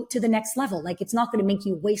jump you to the next level. Like it's not going to make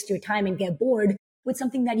you waste your time and get bored with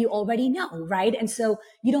something that you already know, right? And so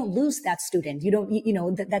you don't lose that student.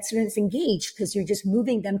 That student is engaged because you're just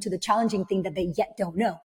moving them to the challenging thing that they yet don't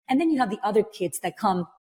know. And then you have the other kids that come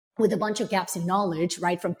with a bunch of gaps in knowledge,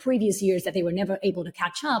 right? From previous years that they were never able to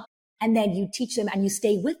catch up. And then you teach them and you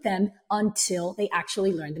stay with them until they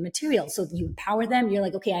actually learn the material. So you empower them. You're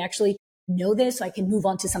like, okay, I actually know this, so I can move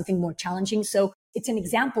on to something more challenging. So it's an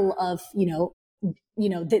example of,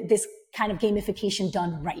 this kind of gamification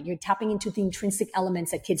done right. You're tapping into the intrinsic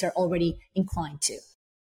elements that kids are already inclined to.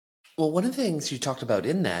 Well, one of the things you talked about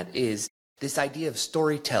in that is this idea of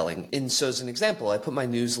storytelling. And so as an example, I put my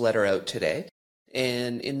newsletter out today.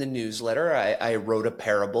 And in the newsletter, I wrote a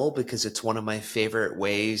parable because it's one of my favorite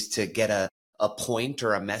ways to get a point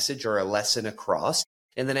or a message or a lesson across.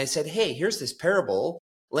 And then I said, hey, here's this parable.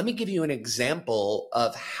 Let me give you an example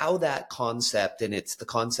of how that concept, and it's the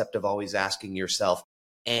concept of always asking yourself,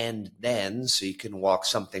 and then, so you can walk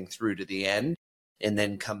something through to the end and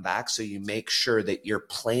then come back. So you make sure that you're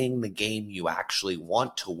playing the game you actually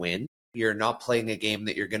want to win. You're not playing a game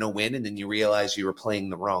that you're going to win and then you realize you were playing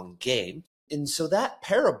the wrong game. And so that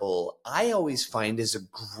parable, I always find, is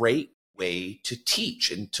a great way to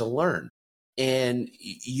teach and to learn. And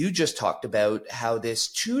you just talked about how this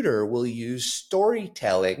tutor will use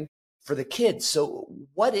storytelling for the kids. So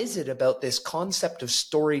what is it about this concept of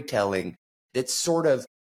storytelling that's sort of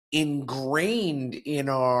ingrained in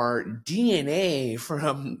our DNA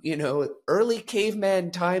from, early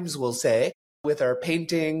caveman times, we'll say, with our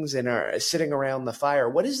paintings and our sitting around the fire?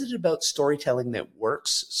 What is it about storytelling that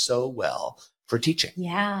works so well for teaching?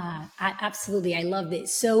 Yeah, absolutely. I love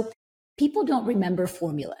this. So people don't remember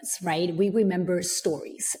formulas, right? We remember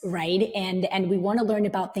stories, right? And we want to learn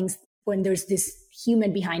about things when there's this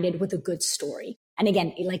human behind it with a good story. And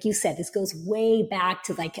again, like you said, this goes way back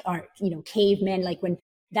to like our, cavemen, like when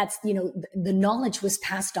that's, the knowledge was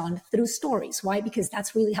passed on through stories. Why? Because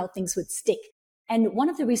that's really how things would stick. And one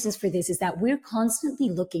of the reasons for this is that we're constantly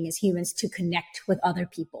looking as humans to connect with other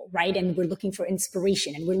people, right? And we're looking for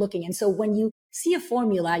inspiration and so when you see a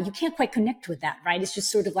formula, you can't quite connect with that, right? It's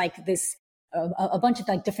just sort of like this, a bunch of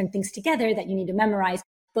like different things together that you need to memorize.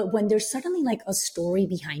 But when there's suddenly like a story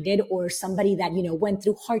behind it, or somebody that, went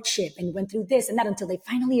through hardship and went through this and that until they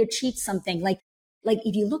finally achieved something, like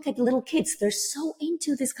if you look at little kids, they're so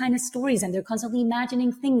into this kind of stories and they're constantly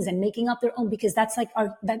imagining things and making up their own, because that's like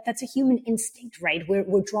that's a human instinct, right?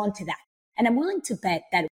 We're drawn to that. And I'm willing to bet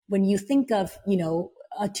that when you think of,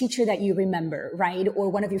 a teacher that you remember, right? Or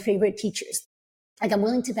one of your favorite teachers, like I'm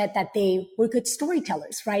willing to bet that they were good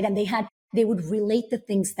storytellers, right? And they would relate the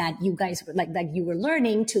things that you guys were like you were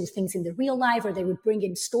learning to things in the real life, or they would bring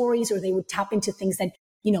in stories, or they would tap into things that,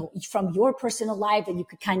 from your personal life that you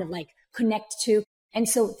could kind of like connect to. And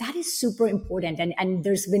so that is super important. And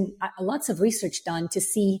there's been lots of research done to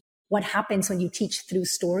see what happens when you teach through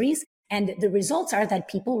stories. And the results are that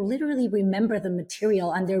people literally remember the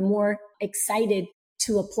material and they're more excited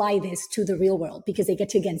to apply this to the real world because they get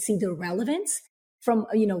to, again, see the relevance from,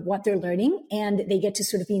 what they're learning, and they get to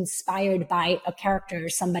sort of be inspired by a character or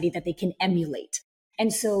somebody that they can emulate.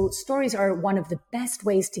 And so stories are one of the best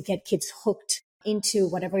ways to get kids hooked into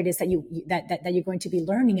whatever it is that you're going to be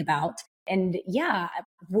learning about. And yeah,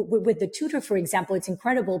 with the tutor, for example, it's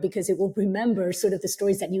incredible because it will remember sort of the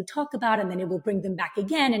stories that you talk about, and then it will bring them back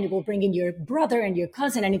again, and it will bring in your brother and your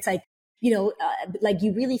cousin. And it's like, like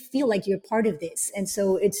you really feel like you're part of this. And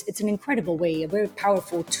so it's an incredible way, a very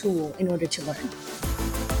powerful tool in order to learn.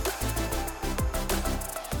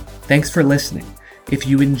 Thanks for listening. If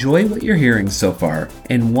you enjoy what you're hearing so far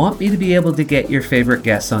and want me to be able to get your favorite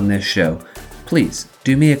guests on this show, please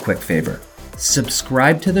do me a quick favor.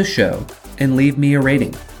 Subscribe to the show and leave me a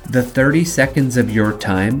rating. The 30 seconds of your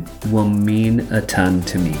time will mean a ton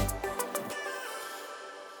to me.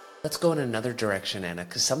 Let's go in another direction, Anna,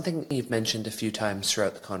 because something you've mentioned a few times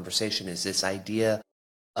throughout the conversation is this idea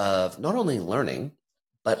of not only learning,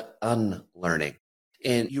 but unlearning.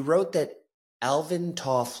 And you wrote that Alvin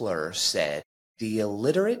Toffler said, "The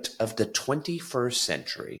illiterate of the 21st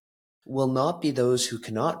century will not be those who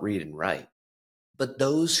cannot read and write, but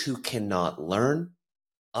those who cannot learn,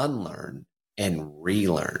 unlearn, and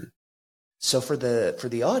relearn." So for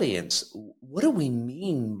the audience, what do we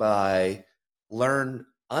mean by learn,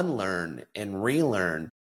 unlearn, and relearn?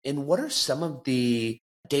 And what are some of the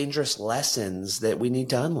dangerous lessons that we need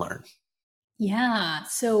to unlearn? Yeah,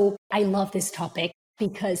 so I love this topic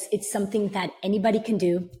because it's something that anybody can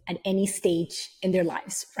do at any stage in their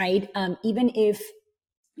lives, right? Even if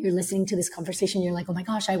you're listening to this conversation, you're like, oh my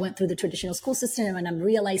gosh, I went through the traditional school system and I'm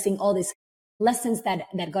realizing all these lessons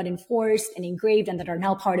that got enforced and engraved and that are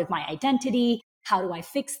now part of my identity. How do I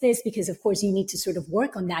fix this? Because of course you need to sort of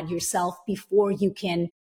work on that yourself before you can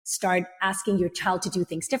start asking your child to do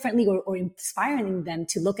things differently or inspiring them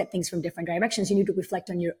to look at things from different directions. You need to reflect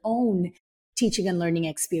on your own teaching and learning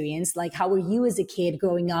experience. Like, how were you as a kid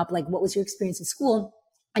growing up? Like, what was your experience in school?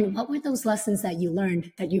 And what were those lessons that you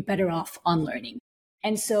learned that you're better off unlearning?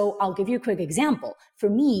 And so I'll give you a quick example. For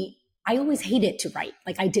me, I always hated to write.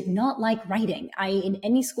 Like, I did not like writing. In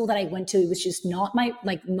any school that I went to, it was just not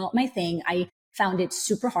my thing. I found it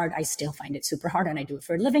super hard. I still find it super hard and I do it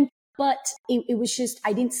for a living. But it was just,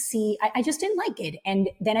 I just didn't like it. And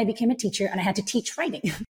then I became a teacher and I had to teach writing.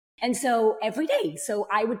 And so every day, so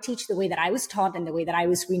I would teach the way that I was taught and the way that I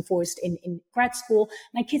was reinforced in grad school.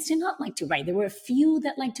 My kids did not like to write. There were a few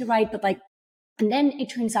that liked to write, but and then it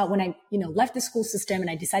turns out when I, left the school system and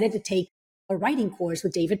I decided to take a writing course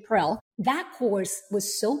with David Perel, that course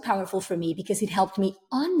was so powerful for me because it helped me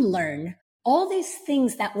unlearn all these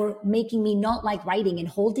things that were making me not like writing and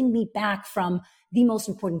holding me back from the most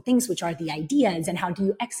important things, which are the ideas and how do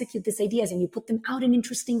you execute these ideas and you put them out in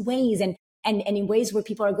interesting ways and in ways where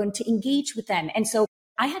people are going to engage with them. And so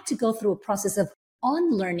I had to go through a process of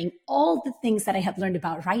unlearning all the things that I had learned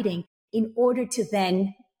about writing in order to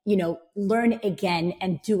then, learn again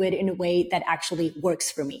and do it in a way that actually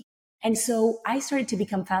works for me. And so I started to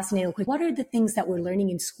become fascinated with what are the things that we're learning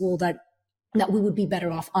in school that we would be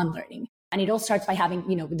better off unlearning. And it all starts by having,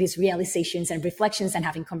 these realizations and reflections and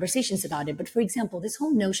having conversations about it. But for example, this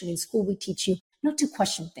whole notion in school, we teach you not to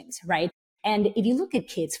question things, right? And if you look at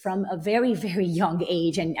kids from a very, very young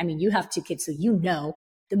age, and I mean, you have 2 kids, so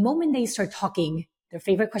the moment they start talking, their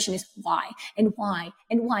favorite question is why and why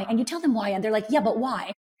and why. And you tell them why, and they're like, yeah, but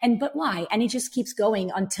why? But why? And it just keeps going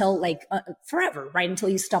until forever, right? Until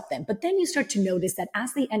you stop them. But then you start to notice that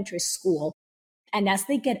as they enter school and as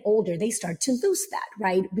they get older, they start to lose that,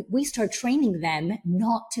 right? We start training them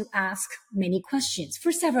not to ask many questions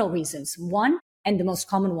for several reasons. One, and the most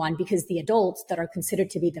common one, because the adults that are considered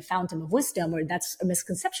to be the fountain of wisdom, or that's a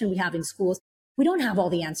misconception we have in schools, we don't have all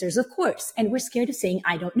the answers, of course. And we're scared of saying,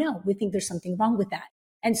 I don't know. We think there's something wrong with that.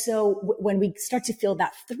 And so when we start to feel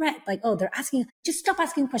that threat, like, oh, they're asking, just stop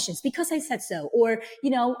asking questions because I said so. Or,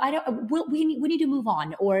 we need to move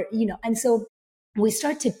on. Or, and so we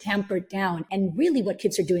start to tamper down. And really what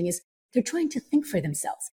kids are doing is they're trying to think for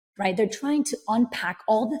themselves, right? They're trying to unpack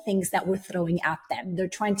all the things that we're throwing at them. They're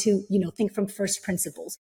trying to, think from first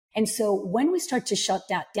principles. And so when we start to shut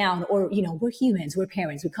that down, or, we're humans, we're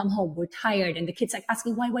parents, we come home, we're tired, and the kid's like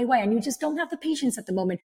asking why, and you just don't have the patience at the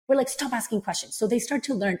moment. We're like, stop asking questions. So they start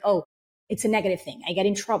to learn, oh, it's a negative thing. I get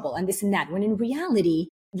in trouble and this and that. When in reality,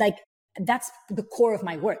 that's the core of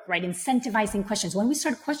my work, right? Incentivizing questions. When we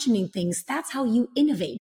start questioning things, that's how you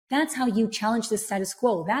innovate. That's how you challenge the status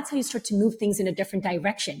quo. That's how you start to move things in a different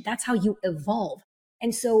direction. That's how you evolve.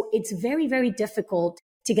 And so it's very, very difficult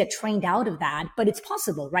to get trained out of that. But it's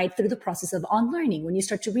possible, right? Through the process of unlearning, when you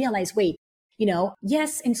start to realize, wait,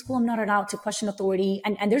 yes, in school, I'm not allowed to question authority.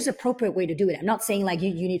 And there's an appropriate way to do it. I'm not saying like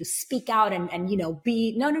you need to speak out and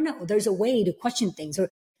be, no. There's a way to question things, or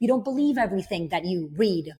you don't believe everything that you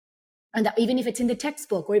read. And that even if it's in the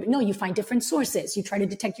textbook, or no, you find different sources, you try to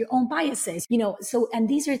detect your own biases, and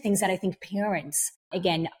these are things that I think parents,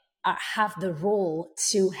 again, have the role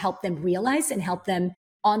to help them realize and help them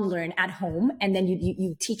unlearn at home. And then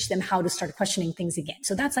you teach them how to start questioning things again.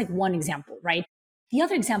 So that's like one example, right? The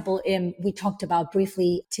other example we talked about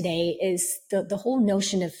briefly today is the whole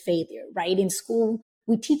notion of failure, right? In school,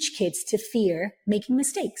 we teach kids to fear making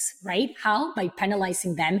mistakes, right? How? By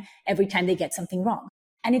penalizing them every time they get something wrong.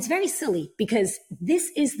 And it's very silly because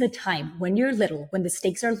this is the time when you're little, when the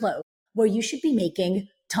stakes are low, where you should be making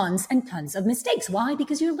tons and tons of mistakes. Why?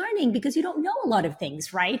 Because you're learning, because you don't know a lot of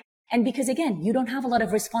things, right? And because, again, you don't have a lot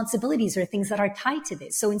of responsibilities or things that are tied to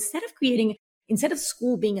this. So instead of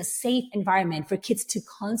school being a safe environment for kids to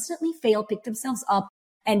constantly fail, pick themselves up,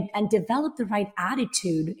 and develop the right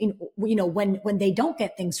attitude when they don't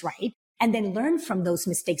get things right, and then learn from those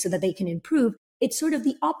mistakes so that they can improve, it's sort of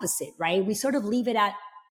the opposite, right? We sort of leave it at,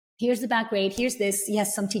 here's the back grade, here's this.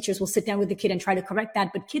 Yes, some teachers will sit down with the kid and try to correct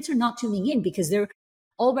that, but kids are not tuning in because they're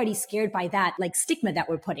already scared by that like stigma that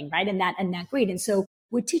we're putting, right? And that grade. And so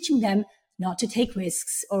we're teaching them not to take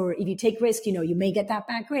risks, or if you take risk, you may get that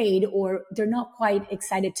bad grade, or they're not quite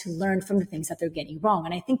excited to learn from the things that they're getting wrong.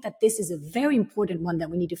 And I think that this is a very important one that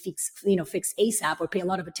we need to fix ASAP, or pay a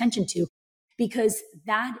lot of attention to, because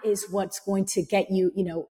that is what's going to get you,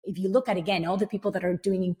 if you look at, again, all the people that are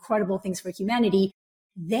doing incredible things for humanity,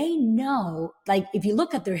 they know, like, if you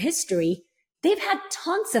look at their history, they've had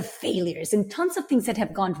tons of failures and tons of things that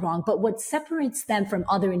have gone wrong. But what separates them from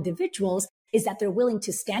other individuals is that they're willing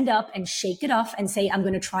to stand up and shake it off and say, I'm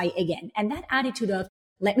going to try again. And that attitude of,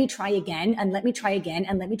 let me try again, and let me try again,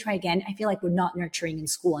 and let me try again, I feel like we're not nurturing in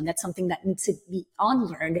school. And that's something that needs to be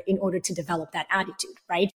unlearned in order to develop that attitude,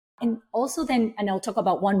 right? And also then, and I'll talk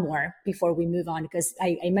about one more before we move on, because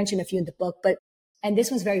I mentioned a few in the book, and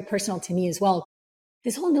this was very personal to me as well.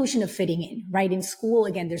 This whole notion of fitting in, right? In school,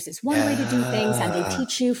 again, there's this one way to do things, and they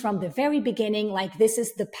teach you from the very beginning, like, this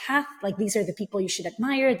is the path, like, these are the people you should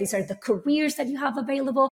admire, these are the careers that you have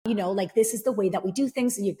available, like, this is the way that we do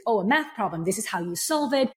things. A math problem, this is how you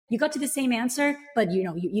solve it. You got to the same answer, but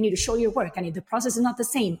you need to show your work, and if the process is not the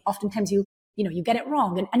same, oftentimes you get it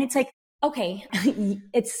wrong. And it's like, okay,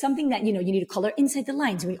 it's something that, you need to color inside the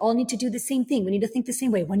lines. We all need to do the same thing. We need to think the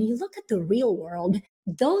same way. When you look at the real world,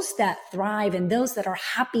 those that thrive and those that are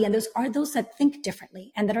happy, and those are those that think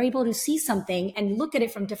differently and that are able to see something and look at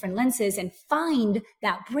it from different lenses and find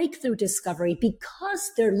that breakthrough discovery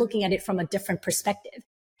because they're looking at it from a different perspective.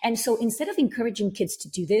 And so instead of encouraging kids to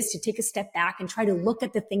do this, to take a step back and try to look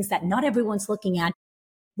at the things that not everyone's looking at,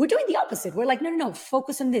 we're doing the opposite. We're like, no,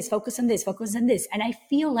 focus on this, focus on this, focus on this. And I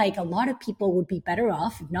feel like a lot of people would be better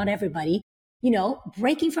off, if not everybody,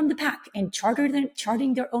 breaking from the pack and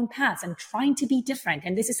charting their own paths and trying to be different.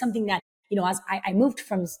 And this is something that, as I moved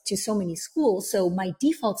to so many schools, so my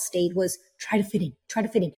default state was try to fit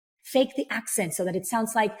in, fake the accent so that it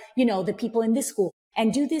sounds like, the people in this school,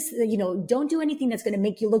 and do this, don't do anything that's going to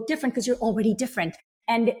make you look different because you're already different.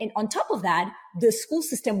 And on top of that, the school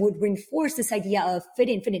system would reinforce this idea of fit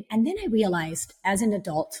in. And then I realized, as an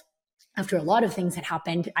adult, after a lot of things that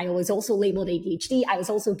happened, I was also labeled ADHD. I was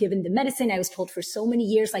also given the medicine. I was told for so many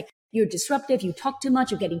years, like, you're disruptive, you talk too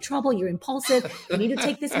much, you get in trouble, you're impulsive, you need to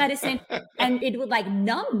take this medicine. And it would like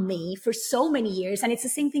numb me for so many years. And it's the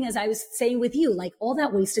same thing as I was saying with you, like all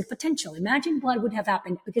that wasted potential. Imagine what would have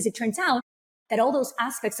happened, because it turns out that all those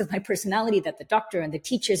aspects of my personality that the doctor and the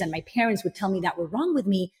teachers and my parents would tell me that were wrong with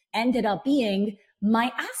me ended up being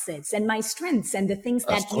my assets and my strengths and the things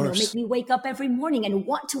that, make me wake up every morning and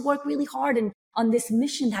want to work really hard and on this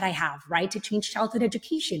mission that I have, right, to change childhood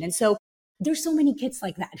education. And so there's so many kids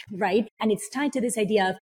like that, right? And it's tied to this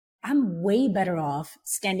idea of, I'm way better off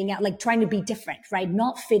standing out, like trying to be different, right?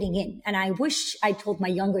 Not fitting in. And I wish I told my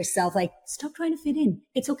younger self, like, stop trying to fit in.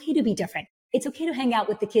 It's okay to be different. It's okay to hang out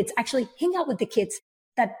with the kids. Actually, hang out with the kids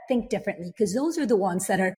that think differently, because those are the ones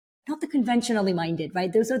that are not the conventionally minded,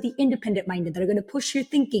 right? Those are the independent minded that are going to push your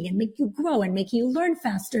thinking and make you grow and make you learn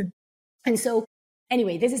faster. And so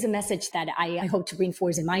anyway, this is a message that I hope to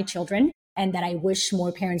reinforce in my children, and that I wish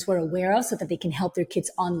more parents were aware of so that they can help their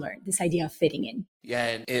kids unlearn this idea of fitting in. Yeah,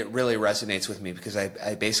 and it really resonates with me because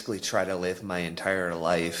I basically try to live my entire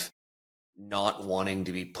life not wanting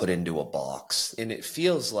to be put into a box. And it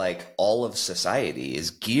feels like all of society is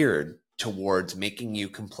geared towards making you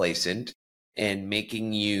complacent and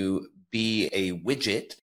making you be a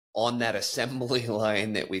widget on that assembly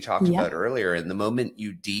line that we talked about earlier. And the moment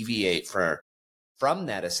you deviate from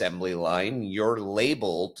that assembly line, you're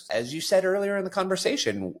labeled, as you said earlier in the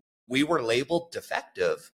conversation, we were labeled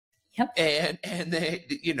defective. Yep. And they,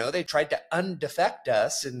 they tried to undefect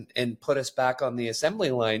us and put us back on the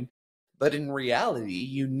assembly line. But in reality,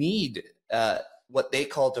 you need what they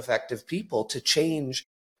call defective people to change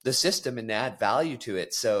the system and add value to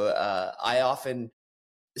it. So I often,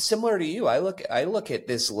 similar to you, I look at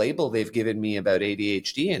this label they've given me about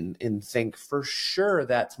ADHD and think for sure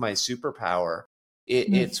that's my superpower.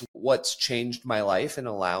 It's what's changed my life and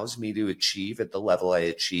allows me to achieve at the level I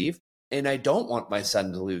achieve. And I don't want my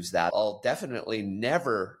son to lose that. I'll definitely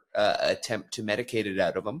never attempt to medicate it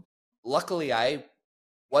out of him. Luckily, I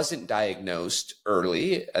wasn't diagnosed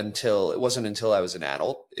early it wasn't until I was an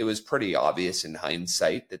adult. It was pretty obvious in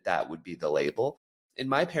hindsight that would be the label. And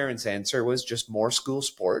my parents' answer was just more school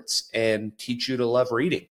sports and teach you to love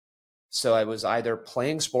reading. So I was either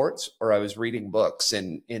playing sports or I was reading books.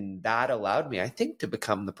 And that allowed me, I think, to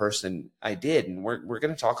become the person I did. And we're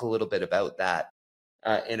going to talk a little bit about that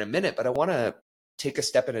in a minute. But I want to take a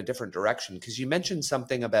step in a different direction because you mentioned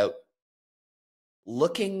something about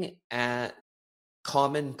looking at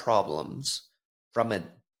common problems from a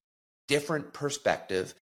different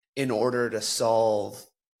perspective in order to solve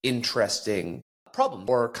interesting problems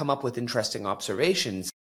or come up with interesting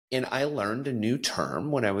observations. And I learned a new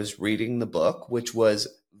term when I was reading the book, which was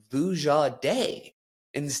vujade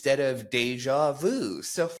instead of deja vu.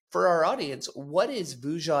 So for our audience, what is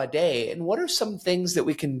vujade and what are some things that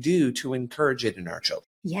we can do to encourage it in our children?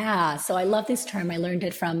 Yeah, so I love this term. I learned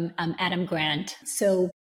it from Adam Grant.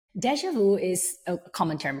 So deja vu is a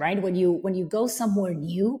common term, right? When you go somewhere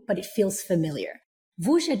new, but it feels familiar.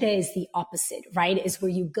 Vujade is the opposite, right? Is where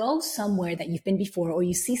you go somewhere that you've been before or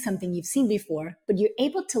you see something you've seen before, but you're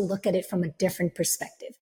able to look at it from a different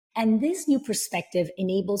perspective. And this new perspective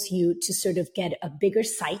enables you to sort of get a bigger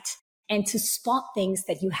sight and to spot things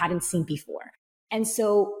that you hadn't seen before. And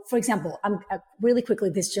so, for example, really quickly,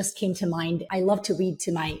 this just came to mind. I love to read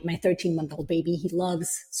to my 13-month-old baby. He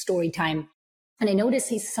loves story time. And I notice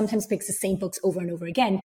he sometimes picks the same books over and over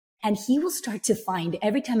again. And he will start to find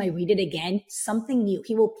every time I read it again, something new.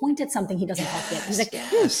 He will point at something he doesn't have yet. He's like,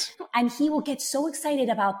 yes. And he will get so excited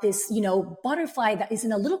about this, butterfly that is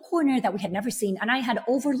in a little corner that we had never seen. And I had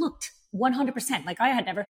overlooked 100%. Like I had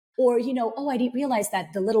never, or, I didn't realize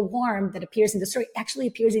that the little worm that appears in the story actually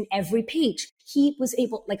appears in every page. He was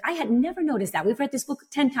able, I had never noticed that. We've read this book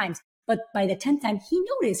 10 times, but by the 10th time, he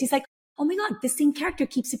noticed. He's like, oh my God, the same character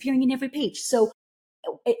keeps appearing in every page. So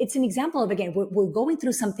it's an example of, again, we're going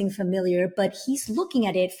through something familiar, but he's looking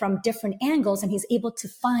at it from different angles and he's able to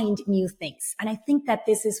find new things. And I think that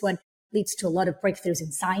this is what leads to a lot of breakthroughs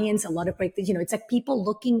in science, a lot of breakthroughs. It's like people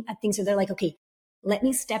looking at things and they're like, okay, let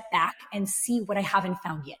me step back and see what I haven't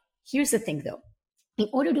found yet. Here's the thing though. In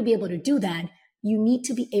order to be able to do that, you need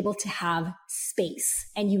to be able to have space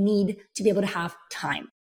and you need to be able to have time.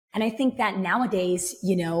 And I think that nowadays,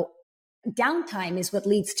 downtime is what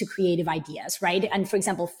leads to creative ideas, right? And for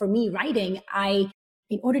example, for me writing,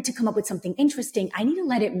 in order to come up with something interesting, I need to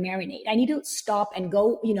let it marinate. I need to stop and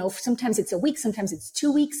go, sometimes it's a week, sometimes it's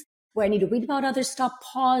 2 weeks where I need to read about others, stop,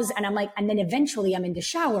 pause. And I'm like, and then eventually I'm in the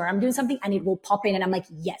shower, I'm doing something and it will pop in and I'm like,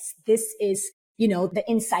 yes, this is, the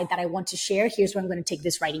insight that I want to share. Here's where I'm going to take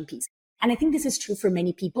this writing piece. And I think this is true for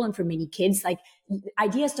many people and for many kids. Like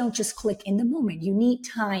ideas don't just click in the moment. You need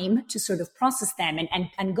time to sort of process them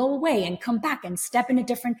and go away and come back and step in a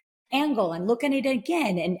different angle and look at it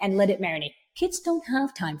again and let it marinate. Kids don't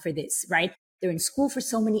have time for this, right? They're in school for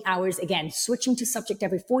so many hours, again, switching to subject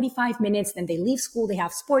every 45 minutes. Then they leave school. They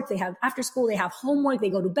have sports. They have after school. They have homework. They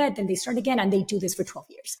go to bed. Then they start again. And they do this for 12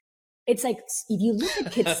 years. It's like, if you look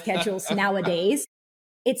at kids' schedules nowadays,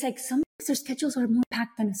 it's like some their schedules are more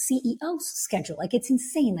packed than a CEO's schedule. Like it's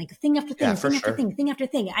insane, like thing after thing, thing after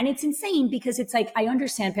thing. And it's insane because it's like, I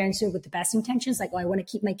understand parents do it with the best intentions. Like, oh, I want to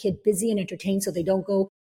keep my kid busy and entertained so they don't go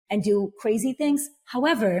and do crazy things.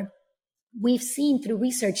 However, we've seen through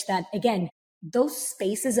research that, again, those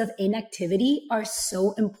spaces of inactivity are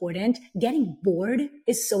so important. Getting bored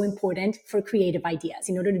is so important for creative ideas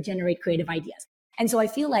in order to generate creative ideas. And so I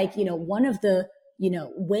feel like, one of the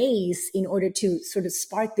ways in order to sort of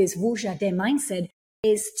spark this vujade mindset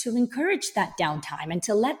is to encourage that downtime and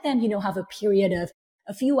to let them, have a period of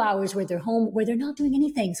a few hours where they're home, where they're not doing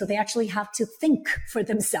anything. So they actually have to think for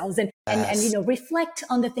themselves and reflect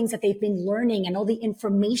on the things that they've been learning and all the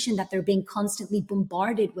information that they're being constantly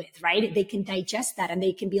bombarded with, right? They can digest that and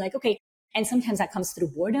they can be like, okay. And sometimes that comes through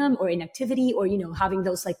boredom or inactivity or, having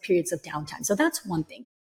those like periods of downtime. So that's one thing.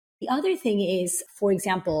 The other thing is, for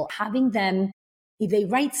example, having them if they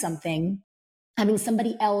write something, having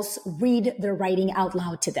somebody else read their writing out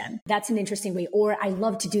loud to them. That's an interesting way. Or I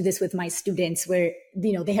love to do this with my students where,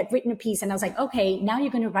 they had written a piece and I was like, okay, now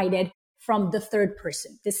you're going to write it from the third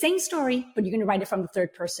person. The same story, but you're going to write it from the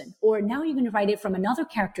third person. Or now you're going to write it from another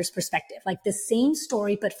character's perspective, like the same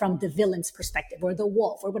story, but from the villain's perspective or the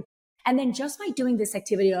wolf or what. And then just by doing this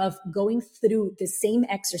activity of going through the same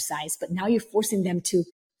exercise, but now you're forcing them to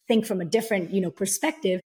think from a different,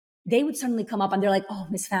 perspective, they would suddenly come up and they're like, oh,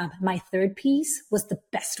 Miss Fab, my third piece was the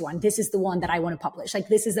best one. This is the one that I want to publish. Like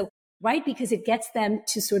this is right? Because it gets them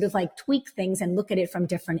to sort of like tweak things and look at it from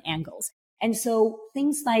different angles. And so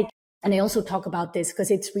things like, and I also talk about this because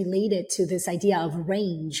it's related to this idea of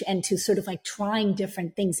range and to sort of like trying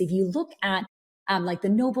different things. If you look at like the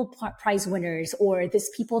Nobel Prize winners or these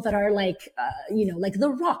people that are like, like The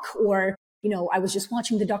Rock or, I was just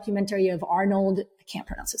watching the documentary of Arnold. I can't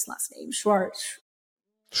pronounce his last name.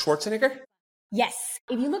 Schwarzenegger? Yes.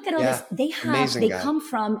 If you look at all this, they come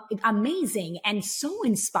from amazing and so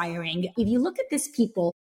inspiring. If you look at these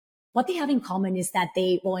people, what they have in common is that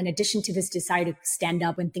in addition to this desire to stand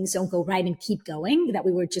up when things don't go right and keep going that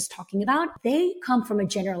we were just talking about, they come from a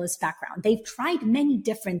generalist background. They've tried many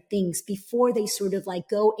different things before they sort of like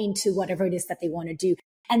go into whatever it is that they want to do.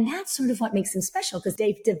 And that's sort of what makes them special because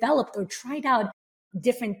they've developed or tried out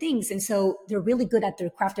different things. And so they're really good at their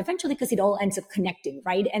craft eventually because it all ends up connecting,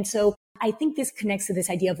 right? And so I think this connects to this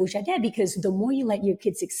idea of vujade because the more you let your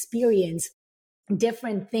kids experience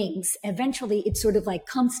different things, eventually it sort of like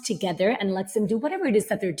comes together and lets them do whatever it is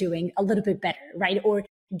that they're doing a little bit better, right? Or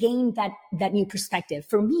gain that new perspective.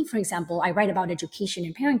 For me, for example, I write about education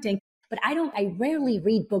and parenting, but I rarely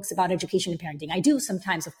read books about education and parenting. I do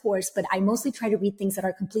sometimes, of course, but I mostly try to read things that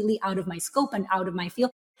are completely out of my scope and out of my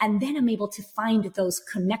field. And then I'm able to find those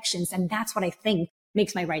connections. And that's what I think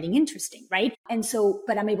makes my writing interesting, right? And so,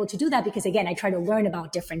 but I'm able to do that because again, I try to learn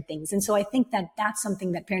about different things. And so I think that that's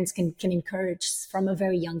something that parents can encourage from a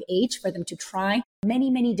very young age for them to try many,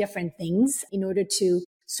 many different things in order to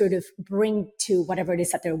sort of bring to whatever it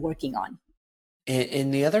is that they're working on.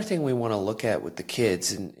 And the other thing we want to look at with the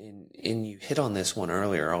kids, and you hit on this one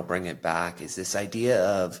earlier, I'll bring it back, is this idea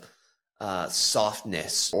of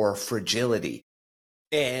softness or fragility.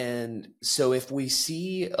 And so if we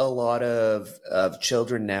see a lot of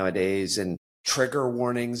children nowadays and trigger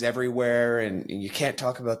warnings everywhere and you can't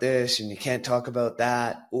talk about this and you can't talk about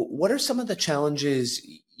that, what are some of the challenges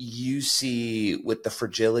you see with the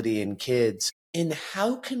fragility in kids? And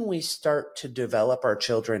how can we start to develop our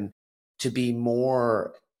children to be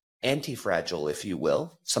more anti-fragile, if you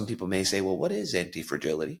will? Some people may say, well, what is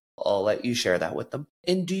anti-fragility? I'll let you share that with them.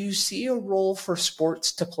 And do you see a role for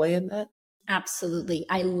sports to play in that? Absolutely.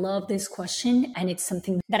 I love this question. And it's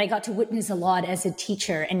something that I got to witness a lot as a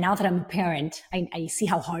teacher. And now that I'm a parent, I see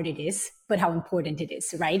how hard it is, but how important it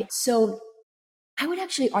is, right? So I would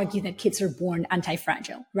actually argue that kids are born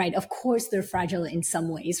anti-fragile, right? Of course, they're fragile in some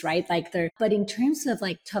ways, right? But in terms of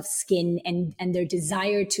like tough skin and their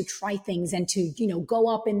desire to try things and to, go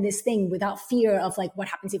up in this thing without fear of like, what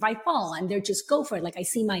happens if I fall? And they're just go for it. Like I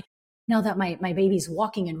see now that my baby's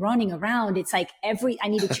walking and running around, it's like I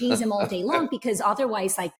need to chase him all day long because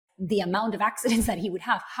otherwise like the amount of accidents that he would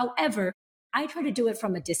have. However, I try to do it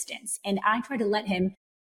from a distance and I try to let him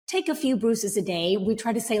take a few bruises a day. We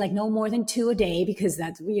try to say like no more than 2 a day because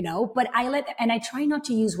that's, but I try not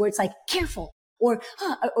to use words like careful or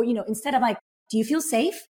instead of like, do you feel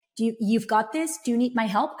safe? You've got this? Do you need my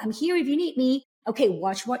help? I'm here if you need me. Okay.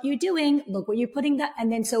 Watch what you're doing. Look where you're putting that.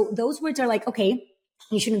 And then, so those words are like, okay,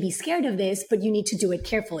 you shouldn't be scared of this, but you need to do it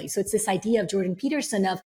carefully. So it's this idea of Jordan Peterson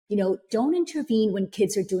of, don't intervene when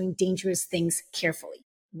kids are doing dangerous things carefully.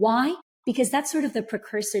 Why? Because that's sort of the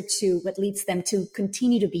precursor to what leads them to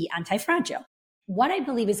continue to be anti-fragile. What I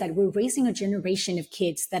believe is that we're raising a generation of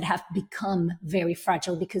kids that have become very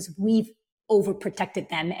fragile because we've overprotected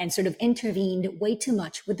them and sort of intervened way too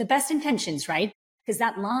much with the best intentions, right? Because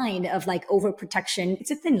that line of like overprotection,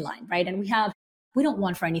 it's a thin line, right? And we don't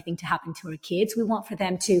want for anything to happen to our kids. We want for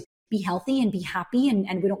them to be healthy and be happy.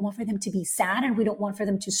 And we don't want for them to be sad. And we don't want for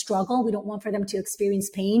them to struggle. We don't want for them to experience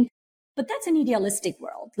pain. But that's an idealistic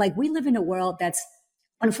world. Like we live in a world that's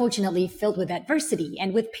unfortunately filled with adversity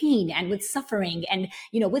and with pain and with suffering and,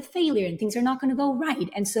 with failure, and things are not going to go right.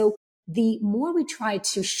 And so the more we try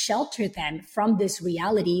to shelter them from this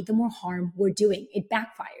reality, the more harm we're doing. It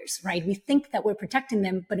backfires, right? We think that we're protecting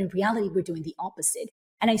them, but in reality, we're doing the opposite.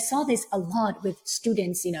 And I saw this a lot with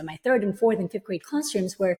students, my 3rd and 4th and 5th grade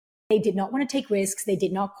classrooms where they did not want to take risks. They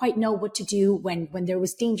did not quite know what to do when there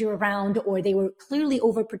was danger around, or they were clearly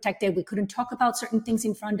overprotected. We couldn't talk about certain things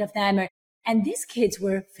in front of them, or And these kids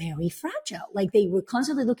were very fragile. Like they were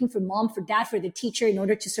constantly looking for mom, for dad, for the teacher in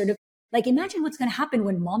order to sort of like imagine what's going to happen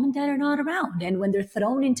when mom and dad are not around and when they're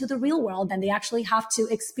thrown into the real world and they actually have to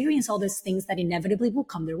experience all these things that inevitably will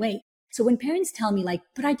come their way. So when parents tell me like,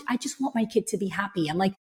 but I just want my kid to be happy. I'm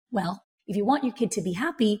like, well, if you want your kid to be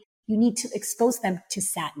happy, you need to expose them to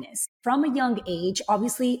sadness from a young age,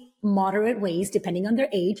 obviously moderate ways, depending on their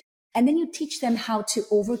age. And then you teach them how to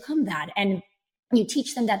overcome that. And you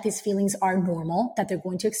teach them that these feelings are normal, that they're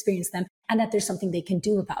going to experience them, and that there's something they can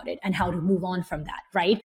do about it and how to move on from that,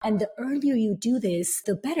 right? And the earlier you do this,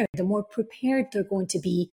 the better, the more prepared they're going to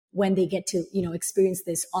be when they get to, experience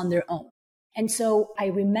this on their own. And so I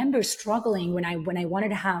remember struggling when I wanted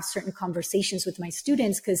to have certain conversations with my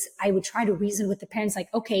students, because I would try to reason with the parents like,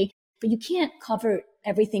 okay, but you can't cover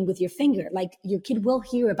everything with your finger. Like your kid will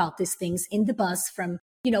hear about these things in the bus from,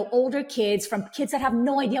 older kids, from kids that have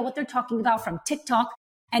no idea what they're talking about, from TikTok.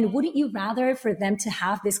 And wouldn't you rather for them to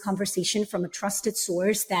have this conversation from a trusted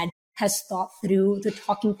source that has thought through the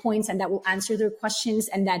talking points and that will answer their questions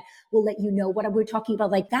and that will let you know what we're talking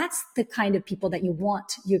about? Like that's the kind of people that you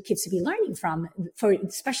want your kids to be learning from, for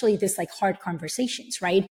especially this like hard conversations,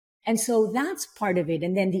 right? And so that's part of it.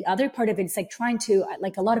 And then the other part of it is like trying to,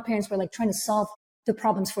 like a lot of parents were like trying to solve the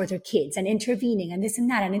problems for their kids and intervening and this and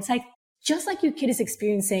that. And it's like, just like your kid is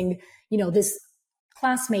experiencing, this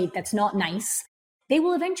classmate that's not nice, they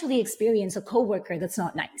will eventually experience a coworker that's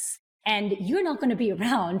not nice. And you're not going to be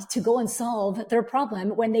around to go and solve their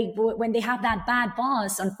problem when they have that bad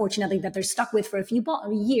boss, unfortunately, that they're stuck with for a few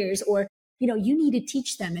years, or, you need to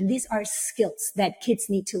teach them. And these are skills that kids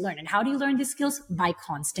need to learn. And how do you learn these skills? By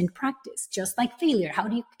constant practice, just like failure. How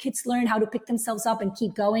do kids learn how to pick themselves up and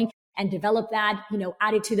keep going and develop that,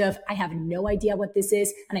 attitude of, I have no idea what this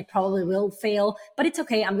is and I probably will fail, but it's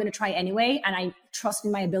okay. I'm going to try anyway. And I trust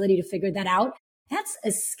in my ability to figure that out. That's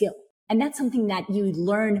a skill. And that's something that you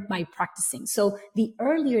learn by practicing. So the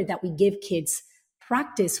earlier that we give kids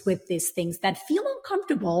practice with these things that feel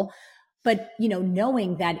uncomfortable, but,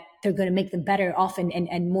 knowing that they're going to make them better often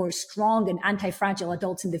and more strong and anti-fragile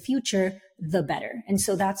adults in the future, the better. And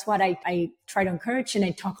so that's what I try to encourage and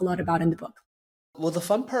I talk a lot about in the book. Well, the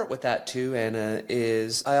fun part with that too, Anna,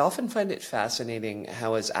 is I often find it fascinating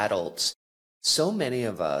how as adults, so many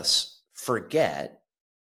of us forget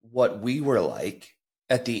what we were like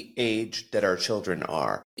at the age that our children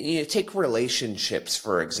are. Take relationships,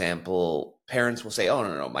 for example. Parents will say, oh,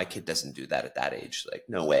 no, my kid doesn't do that at that age. Like,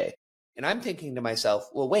 no way. And I'm thinking to myself,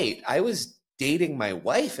 well, wait, I was dating my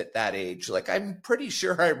wife at that age. Like, I'm pretty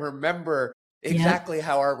sure I remember exactly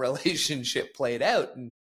how our relationship played out. And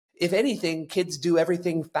if anything, kids do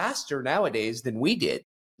everything faster nowadays than we did.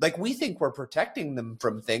 Like, we think we're protecting them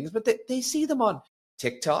from things, but they see them on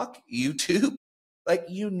TikTok, YouTube. Like,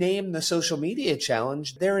 you name the social media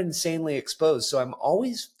challenge, they're insanely exposed. So I'm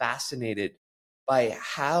always fascinated by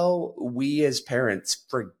how we as parents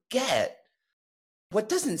forget what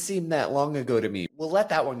doesn't seem that long ago to me. We'll let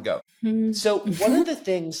that one go. So one of the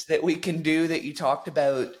things that we can do that you talked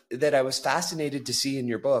about that I was fascinated to see in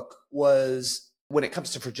your book was, when it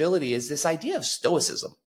comes to fragility, is this idea of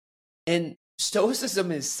stoicism. And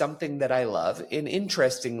stoicism is something that I love. And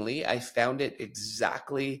interestingly, I found it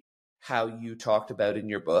exactly how you talked about in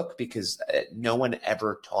your book, because no one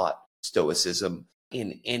ever taught stoicism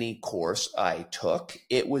in any course I took.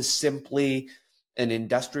 It was simply an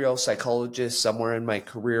industrial psychologist somewhere in my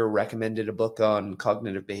career recommended a book on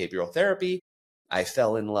cognitive behavioral therapy. I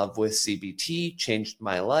fell in love with CBT, changed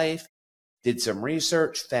my life, did some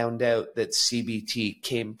research, found out that CBT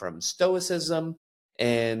came from stoicism.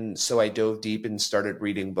 And so I dove deep and started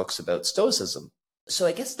reading books about stoicism. So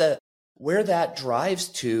I guess where that drives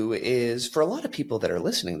to is, for a lot of people that are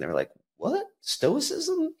listening, they're like, what?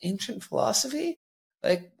 Stoicism? Ancient philosophy?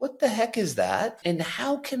 Like, what the heck is that? And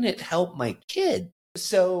how can it help my kid?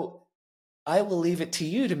 So I will leave it to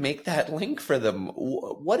you to make that link for them.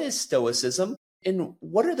 What is Stoicism? And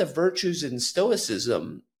what are the virtues in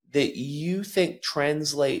Stoicism that you think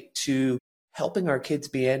translate to helping our kids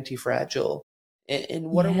be anti-fragile? And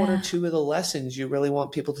what are one or two of the lessons you really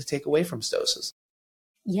want people to take away from Stoicism?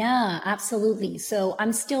 Yeah, absolutely. So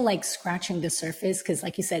I'm still like scratching the surface because,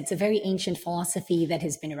 like you said, it's a very ancient philosophy that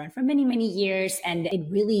has been around for many, many years. And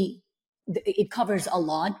it covers a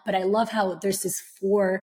lot. But I love how there's this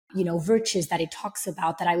 4, virtues that it talks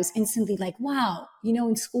about that I was instantly like, wow,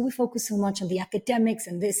 in school we focus so much on the academics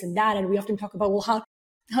and this and that. And we often talk about, well,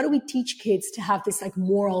 how do we teach kids to have this like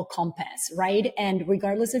moral compass, right? And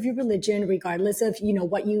regardless of your religion, regardless of,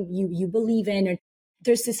 what you believe in,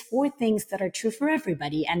 there's these 4 things that are true for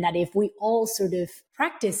everybody. And that if we all sort of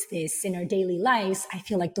practice this in our daily lives, I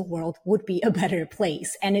feel like the world would be a better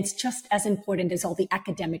place. And it's just as important as all the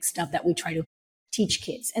academic stuff that we try to teach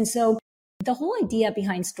kids. And so the whole idea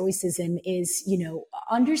behind Stoicism is,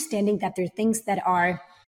 understanding that there are things that are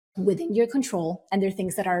within your control and there are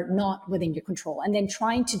things that are not within your control. And then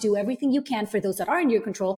trying to do everything you can for those that are in your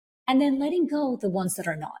control and then letting go the ones that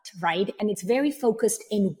are not, right? And it's very focused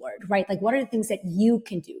inward, right? Like, what are the things that you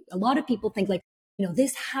can do? A lot of people think like,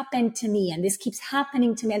 this happened to me and this keeps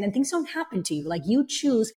happening to me, and then things don't happen to you. Like, you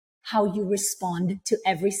choose how you respond to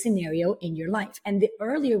every scenario in your life. And the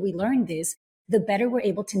earlier we learn this, the better we're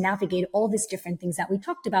able to navigate all these different things that we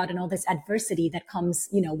talked about and all this adversity that comes,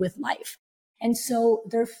 with life. And so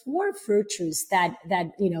there are 4 virtues that,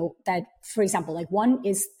 for example, like, one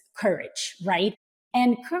is courage, right?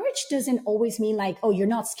 And courage doesn't always mean like, oh, you're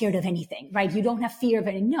not scared of anything, right? You don't have fear of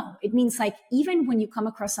it. No, it means like, even when you come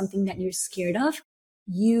across something that you're scared of,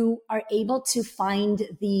 you are able to find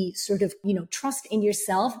the sort of, trust in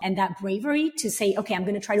yourself and that bravery to say, okay, I'm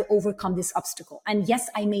going to try to overcome this obstacle. And yes,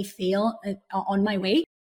 I may fail on my way,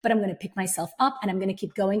 but I'm going to pick myself up and I'm going to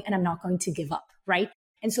keep going and I'm not going to give up, right?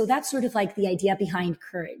 And so that's sort of like the idea behind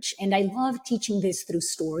courage. And I love teaching this through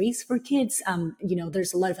stories for kids.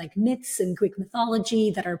 There's a lot of like myths and Greek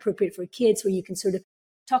mythology that are appropriate for kids where you can sort of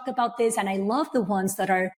talk about this. And I love the ones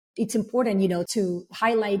that are, it's important, to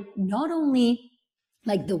highlight not only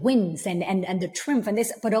like the wins and the triumph and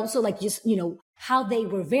this, but also like just, how they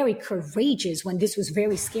were very courageous when this was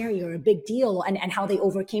very scary or a big deal, and how they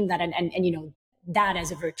overcame that and that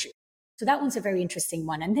as a virtue. So that one's a very interesting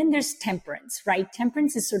one. And then there's temperance, right?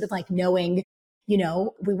 Temperance is sort of like knowing,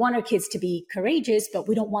 we want our kids to be courageous, but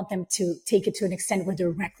we don't want them to take it to an extent where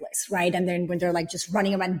they're reckless, right? And then when they're like just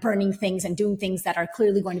running around burning things and doing things that are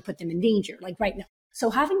clearly going to put them in danger, like right now.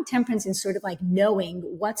 So having temperance is sort of like knowing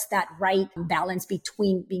what's that right balance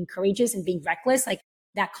between being courageous and being reckless, like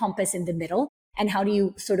that compass in the middle. And how do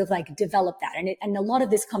you sort of like develop that? And a lot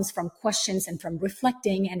of this comes from questions and from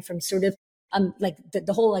reflecting and from sort of like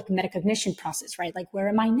the whole like metacognition process, right? Like, where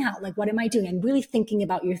am I now? Like, what am I doing? And really thinking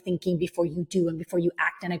about your thinking before you do and before you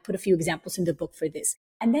act. And I put a few examples in the book for this.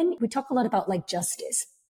 And then we talk a lot about like justice.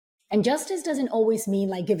 And justice doesn't always mean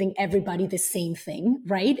like giving everybody the same thing,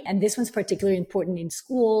 right? And this one's particularly important in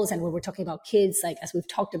schools and when we're talking about kids, like as we've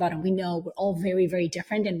talked about, and we know we're all very, very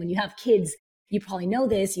different. And when you have kids, you probably know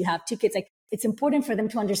this, you have 2 kids, like it's important for them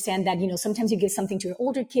to understand that, sometimes you give something to your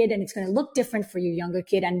older kid and it's going to look different for your younger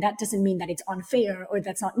kid. And that doesn't mean that it's unfair or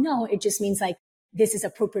that's not, no, it just means like this is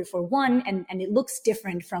appropriate for one and it looks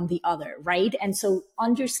different from the other, right? And so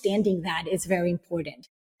understanding that is very important.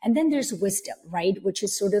 And then there's wisdom, right? Which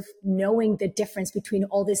is sort of knowing the difference between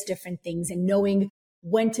all these different things and knowing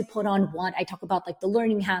when to put on what. I talk about like the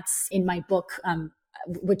learning hats in my book,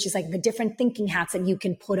 which is like the different thinking hats that you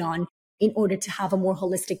can put on in order to have a more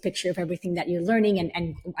holistic picture of everything that you're learning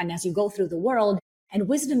and as you go through the world. And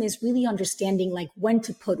wisdom is really understanding like when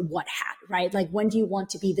to put what hat, right? Like, when do you want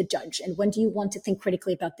to be the judge? And when do you want to think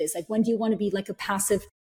critically about this? Like, when do you want to be like a passive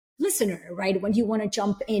listener, right? When do you want to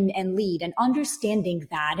jump in and lead, and understanding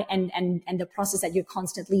that and the process that you're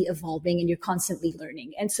constantly evolving and you're constantly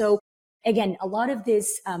learning. And so again, a lot of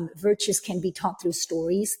these virtues can be taught through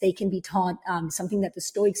stories. They can be taught something that the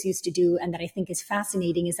Stoics used to do and that I think is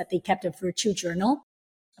fascinating is that they kept a virtue journal,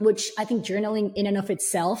 which I think journaling in and of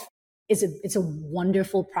itself it's a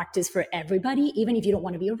wonderful practice for everybody, even if you don't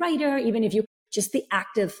want to be a writer, even if you just the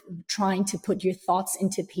act of trying to put your thoughts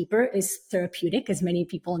into paper is therapeutic, as many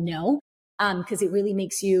people know, because it really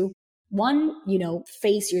makes you, one,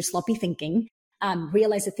 face your sloppy thinking,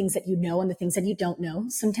 realize the things that you know and the things that you don't know.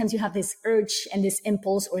 Sometimes you have this urge and this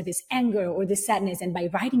impulse or this anger or this sadness. And by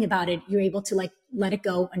writing about it, you're able to like let it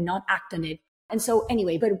go and not act on it. And so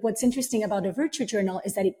anyway, but what's interesting about a virtue journal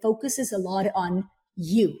is that it focuses a lot on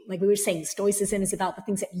you. Like we were saying, Stoicism is about the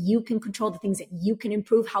things that you can control, the things that you can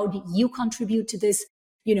improve. How do you contribute to this,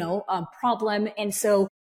 problem? And so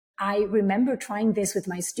I remember trying this with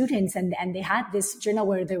my students and they had this journal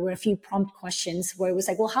where there were a few prompt questions where it was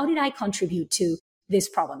like, well, how did I contribute to this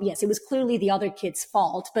problem? Yes, it was clearly the other kid's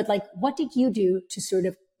fault, but like, what did you do to sort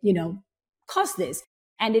of, cause this?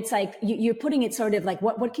 And it's like, you're putting it sort of like,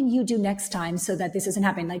 what can you do next time so that this doesn't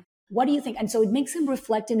happen? Like, what do you think? And so it makes them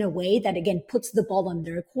reflect in a way that, again, puts the ball on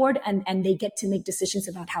their court and they get to make decisions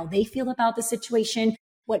about how they feel about the situation.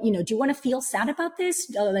 What, do you want to feel sad about this?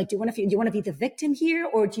 Do you want to be the victim here?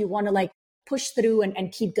 Or do you want to like push through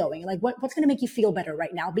and keep going? Like what's going to make you feel better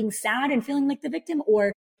right now? Being sad and feeling like the victim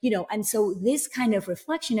or, and so this kind of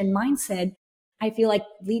reflection and mindset, I feel like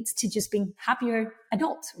leads to just being happier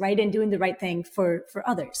adults, right? And doing the right thing for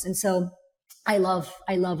others. And so I love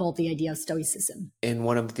all the idea of stoicism. And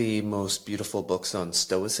one of the most beautiful books on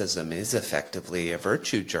stoicism is effectively a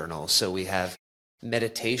virtue journal. So we have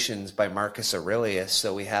Meditations by Marcus Aurelius.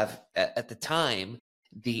 So we have, at the time,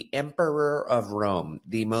 the Emperor of Rome,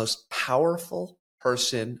 the most powerful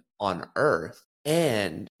person on earth.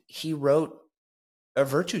 And he wrote a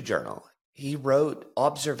virtue journal. He wrote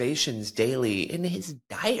observations daily in his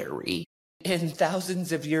diary. And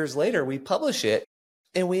thousands of years later, we publish it.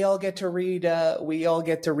 And we all get to read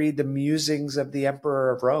the musings of the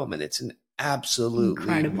Emperor of Rome, and it's an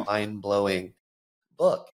absolutely mind-blowing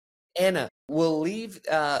book. Anna, we'll leave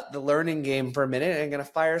the learning game for a minute. I'm going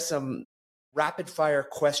to fire some rapid-fire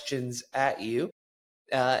questions at you,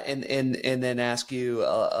 and then ask you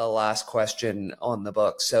a last question on the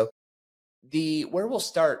book. So, where we'll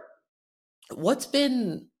start. What's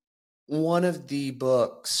been one of the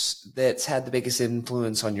books that's had the biggest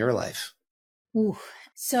influence on your life? Ooh.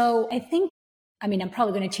 So I think, I'm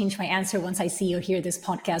probably going to change my answer once I see or hear this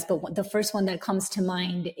podcast, but the first one that comes to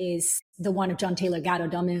mind is the one of John Taylor Gatto,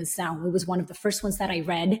 Dominus Sound. It was one of the first ones that I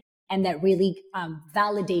read and that really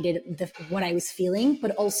validated what I was feeling,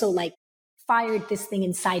 but also like fired this thing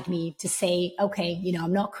inside me to say, okay,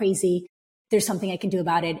 I'm not crazy. There's something I can do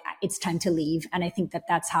about it. It's time to leave. And I think that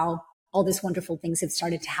that's how all these wonderful things have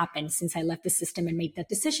started to happen since I left the system and made that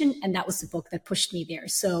decision. And that was the book that pushed me there.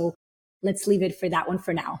 So let's leave it for that one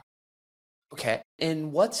for now. Okay.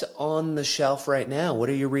 And what's on the shelf right now? What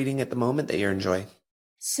are you reading at the moment that you're enjoying?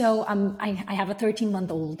 So I have a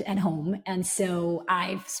 13-month-old at home. And so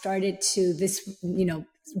I've started to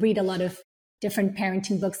read a lot of different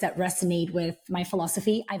parenting books that resonate with my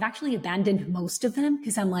philosophy. I've actually abandoned most of them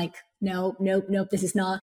because I'm like, nope, this is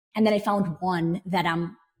not. And then I found one that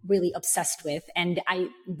I'm really obsessed with. And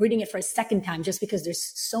I'm reading it for a second time just because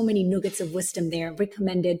there's so many nuggets of wisdom there.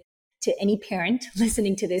 Recommended to any parent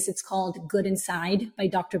listening to this. It's called Good Inside by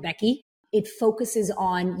Dr. Becky. It focuses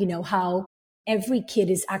on, how every kid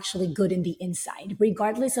is actually good in the inside,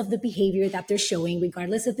 regardless of the behavior that they're showing,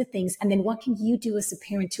 regardless of the things. And then what can you do as a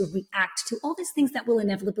parent to react to all these things that will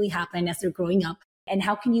inevitably happen as they're growing up? And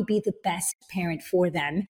how can you be the best parent for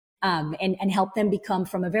them? And help them become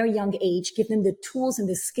from a very young age, give them the tools and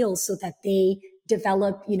the skills so that they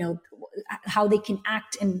develop, how they can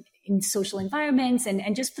act in social environments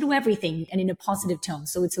and just through everything and in a positive tone.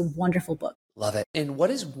 So it's a wonderful book. Love it. And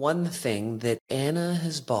what is one thing that Anna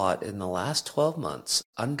has bought in the last 12 months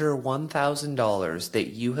under $1,000 that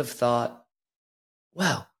you have thought,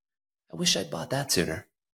 wow, I wish I'd bought that sooner?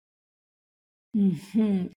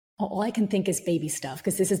 Mm-hmm. All I can think is baby stuff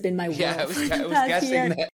because this has been my world. Yeah, I was guessing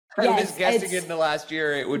that. I was guessing in the last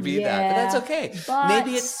year it would be that, but that's okay.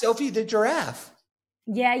 Maybe it's Sophie the giraffe.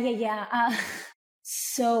 Yeah.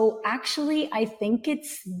 So actually, I think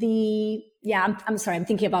it's I'm sorry, I'm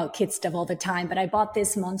thinking about kid stuff all the time, but I bought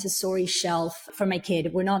this Montessori shelf for my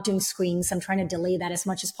kid. We're not doing screens. I'm trying to delay that as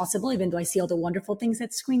much as possible, even though I see all the wonderful things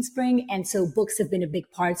that screens bring. And so books have been a big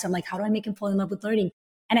part. So I'm like, how do I make him fall in love with learning?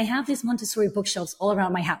 And I have these Montessori bookshelves all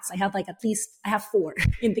around my house. I have I have 4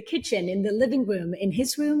 in the kitchen, in the living room, in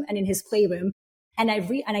his room, and in his playroom. And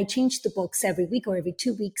I change the books every week or every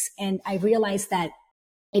 2 weeks. And I realized that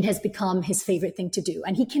it has become his favorite thing to do.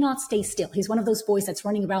 And he cannot stay still. He's one of those boys that's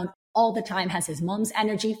running around all the time, has his mom's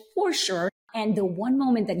energy for sure. And the one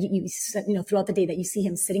moment that you throughout the day that you see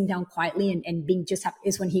him sitting down quietly and being just happy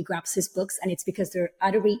is when he grabs his books, and it's because they're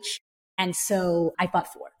out of reach. And so I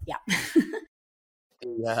bought 4. Yeah.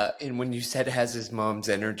 Yeah. And when you said has his mom's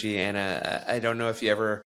energy, Anna, I don't know if you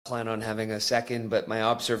ever plan on having a second, but my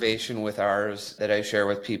observation with ours that I share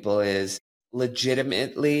with people is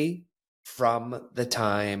legitimately from the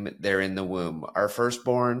time they're in the womb. Our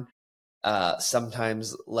firstborn,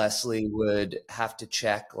 sometimes Leslie would have to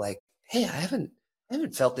check like, hey, I haven't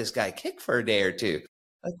felt this guy kick for a day or two.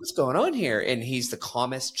 Like, what's going on here? And he's the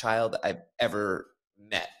calmest child I've ever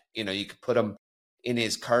met. You could put him in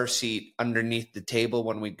his car seat underneath the table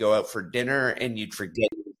when we'd go out for dinner and you'd forget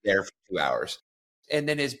he was there for 2 hours. And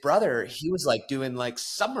then his brother, he was like doing like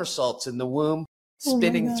somersaults in the womb,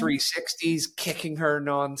 spinning 360s, kicking her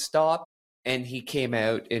nonstop. And he came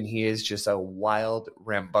out and he is just a wild,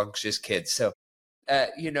 rambunctious kid. So,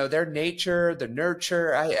 their nature, the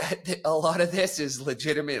nurture, a lot of this is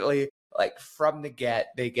legitimately like from the get,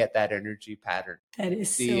 they get that energy pattern. That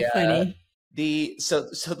is so funny. So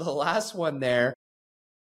the last one there,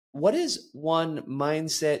 what is one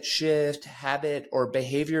mindset shift, habit, or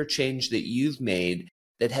behavior change that you've made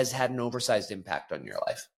that has had an oversized impact on your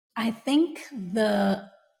life? I think the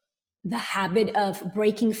habit of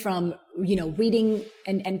breaking from, reading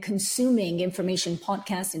and consuming information,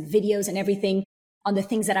 podcasts and videos and everything on the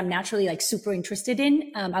things that I'm naturally like super interested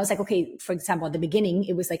in. I was like, okay, for example, at the beginning,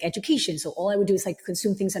 it was like education. So all I would do is like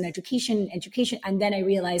consume things on education. And then I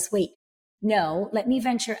realized, wait, no, let me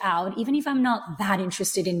venture out. Even if I'm not that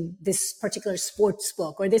interested in this particular sports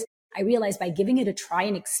book or this, I realized by giving it a try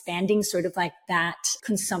and expanding sort of like that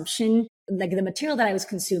consumption, like the material that I was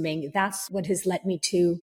consuming, that's what has led me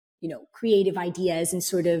to, creative ideas and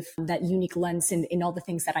sort of that unique lens in all the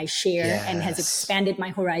things that I share and has expanded my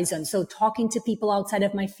horizon. So talking to people outside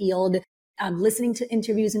of my field, listening to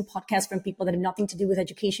interviews and podcasts from people that have nothing to do with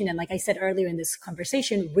education. And like I said earlier in this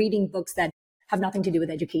conversation, reading books that have nothing to do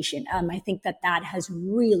with education. I think that has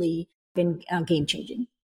really been game changing.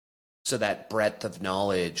 So that breadth of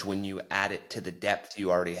knowledge, when you add it to the depth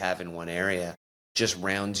you already have in one area, just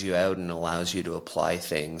rounds you out and allows you to apply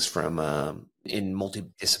things from in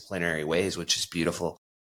multidisciplinary ways, which is beautiful.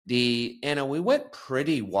 Anna, we went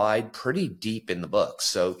pretty wide, pretty deep in the book.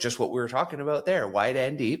 So just what we were talking about there, wide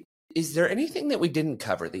and deep. Is there anything that we didn't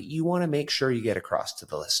cover that you want to make sure you get across to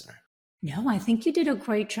the listener? No, I think you did a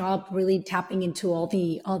great job really tapping into all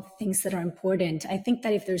the things that are important. I think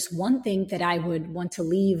that if there's one thing that I would want to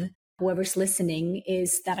leave whoever's listening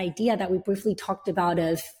is that idea that we briefly talked about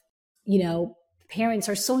of, parents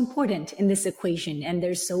are so important in this equation. And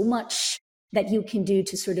there's so much that you can do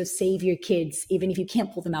to sort of save your kids, even if you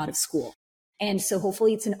can't pull them out of school. And so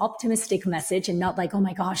hopefully it's an optimistic message and not like, oh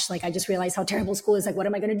my gosh, like I just realized how terrible school is. Like, what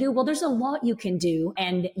am I going to do? Well, there's a lot you can do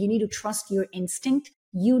and you need to trust your instinct.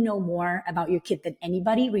 You know more about your kid than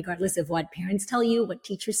anybody, regardless of what parents tell you, what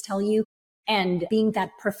teachers tell you, and being that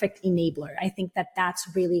perfect enabler. I think that that's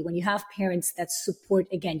really when you have parents that support,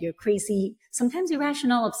 again, your crazy, sometimes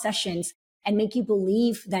irrational obsessions and make you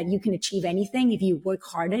believe that you can achieve anything if you work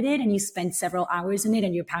hard at it and you spend several hours in it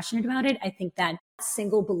and you're passionate about it. I think that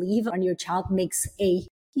single belief on your child makes a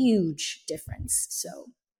huge difference. So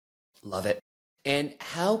love it. And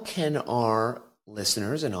how can our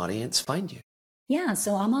listeners and audience find you? Yeah,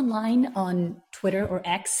 so I'm online on Twitter or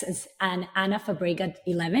X as Anna Fabrega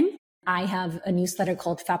 11. I have a newsletter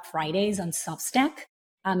called Fab Fridays on Substack.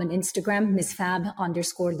 I'm on Instagram,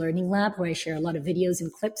 MissFab_Learning Lab, where I share a lot of videos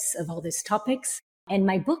and clips of all these topics. And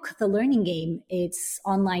my book, The Learning Game, it's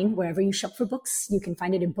online wherever you shop for books. You can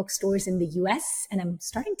find it in bookstores in the US. And I'm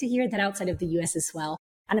starting to hear that outside of the US as well.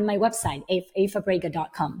 And on my website,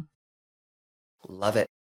 afabrega.com. Love it.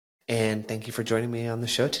 And thank you for joining me on the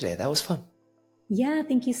show today. That was fun. Yeah,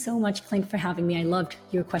 thank you so much, Clint, for having me. I loved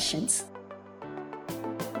your questions.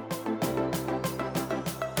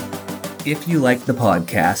 If you like the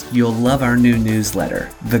podcast, you'll love our new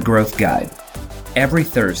newsletter, The Growth Guide. Every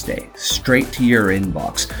Thursday, straight to your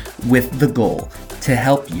inbox, with the goal to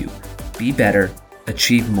help you be better,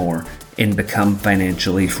 achieve more, and become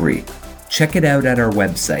financially free. Check it out at our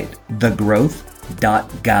website,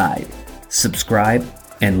 thegrowth.guide. Subscribe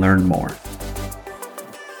and learn more.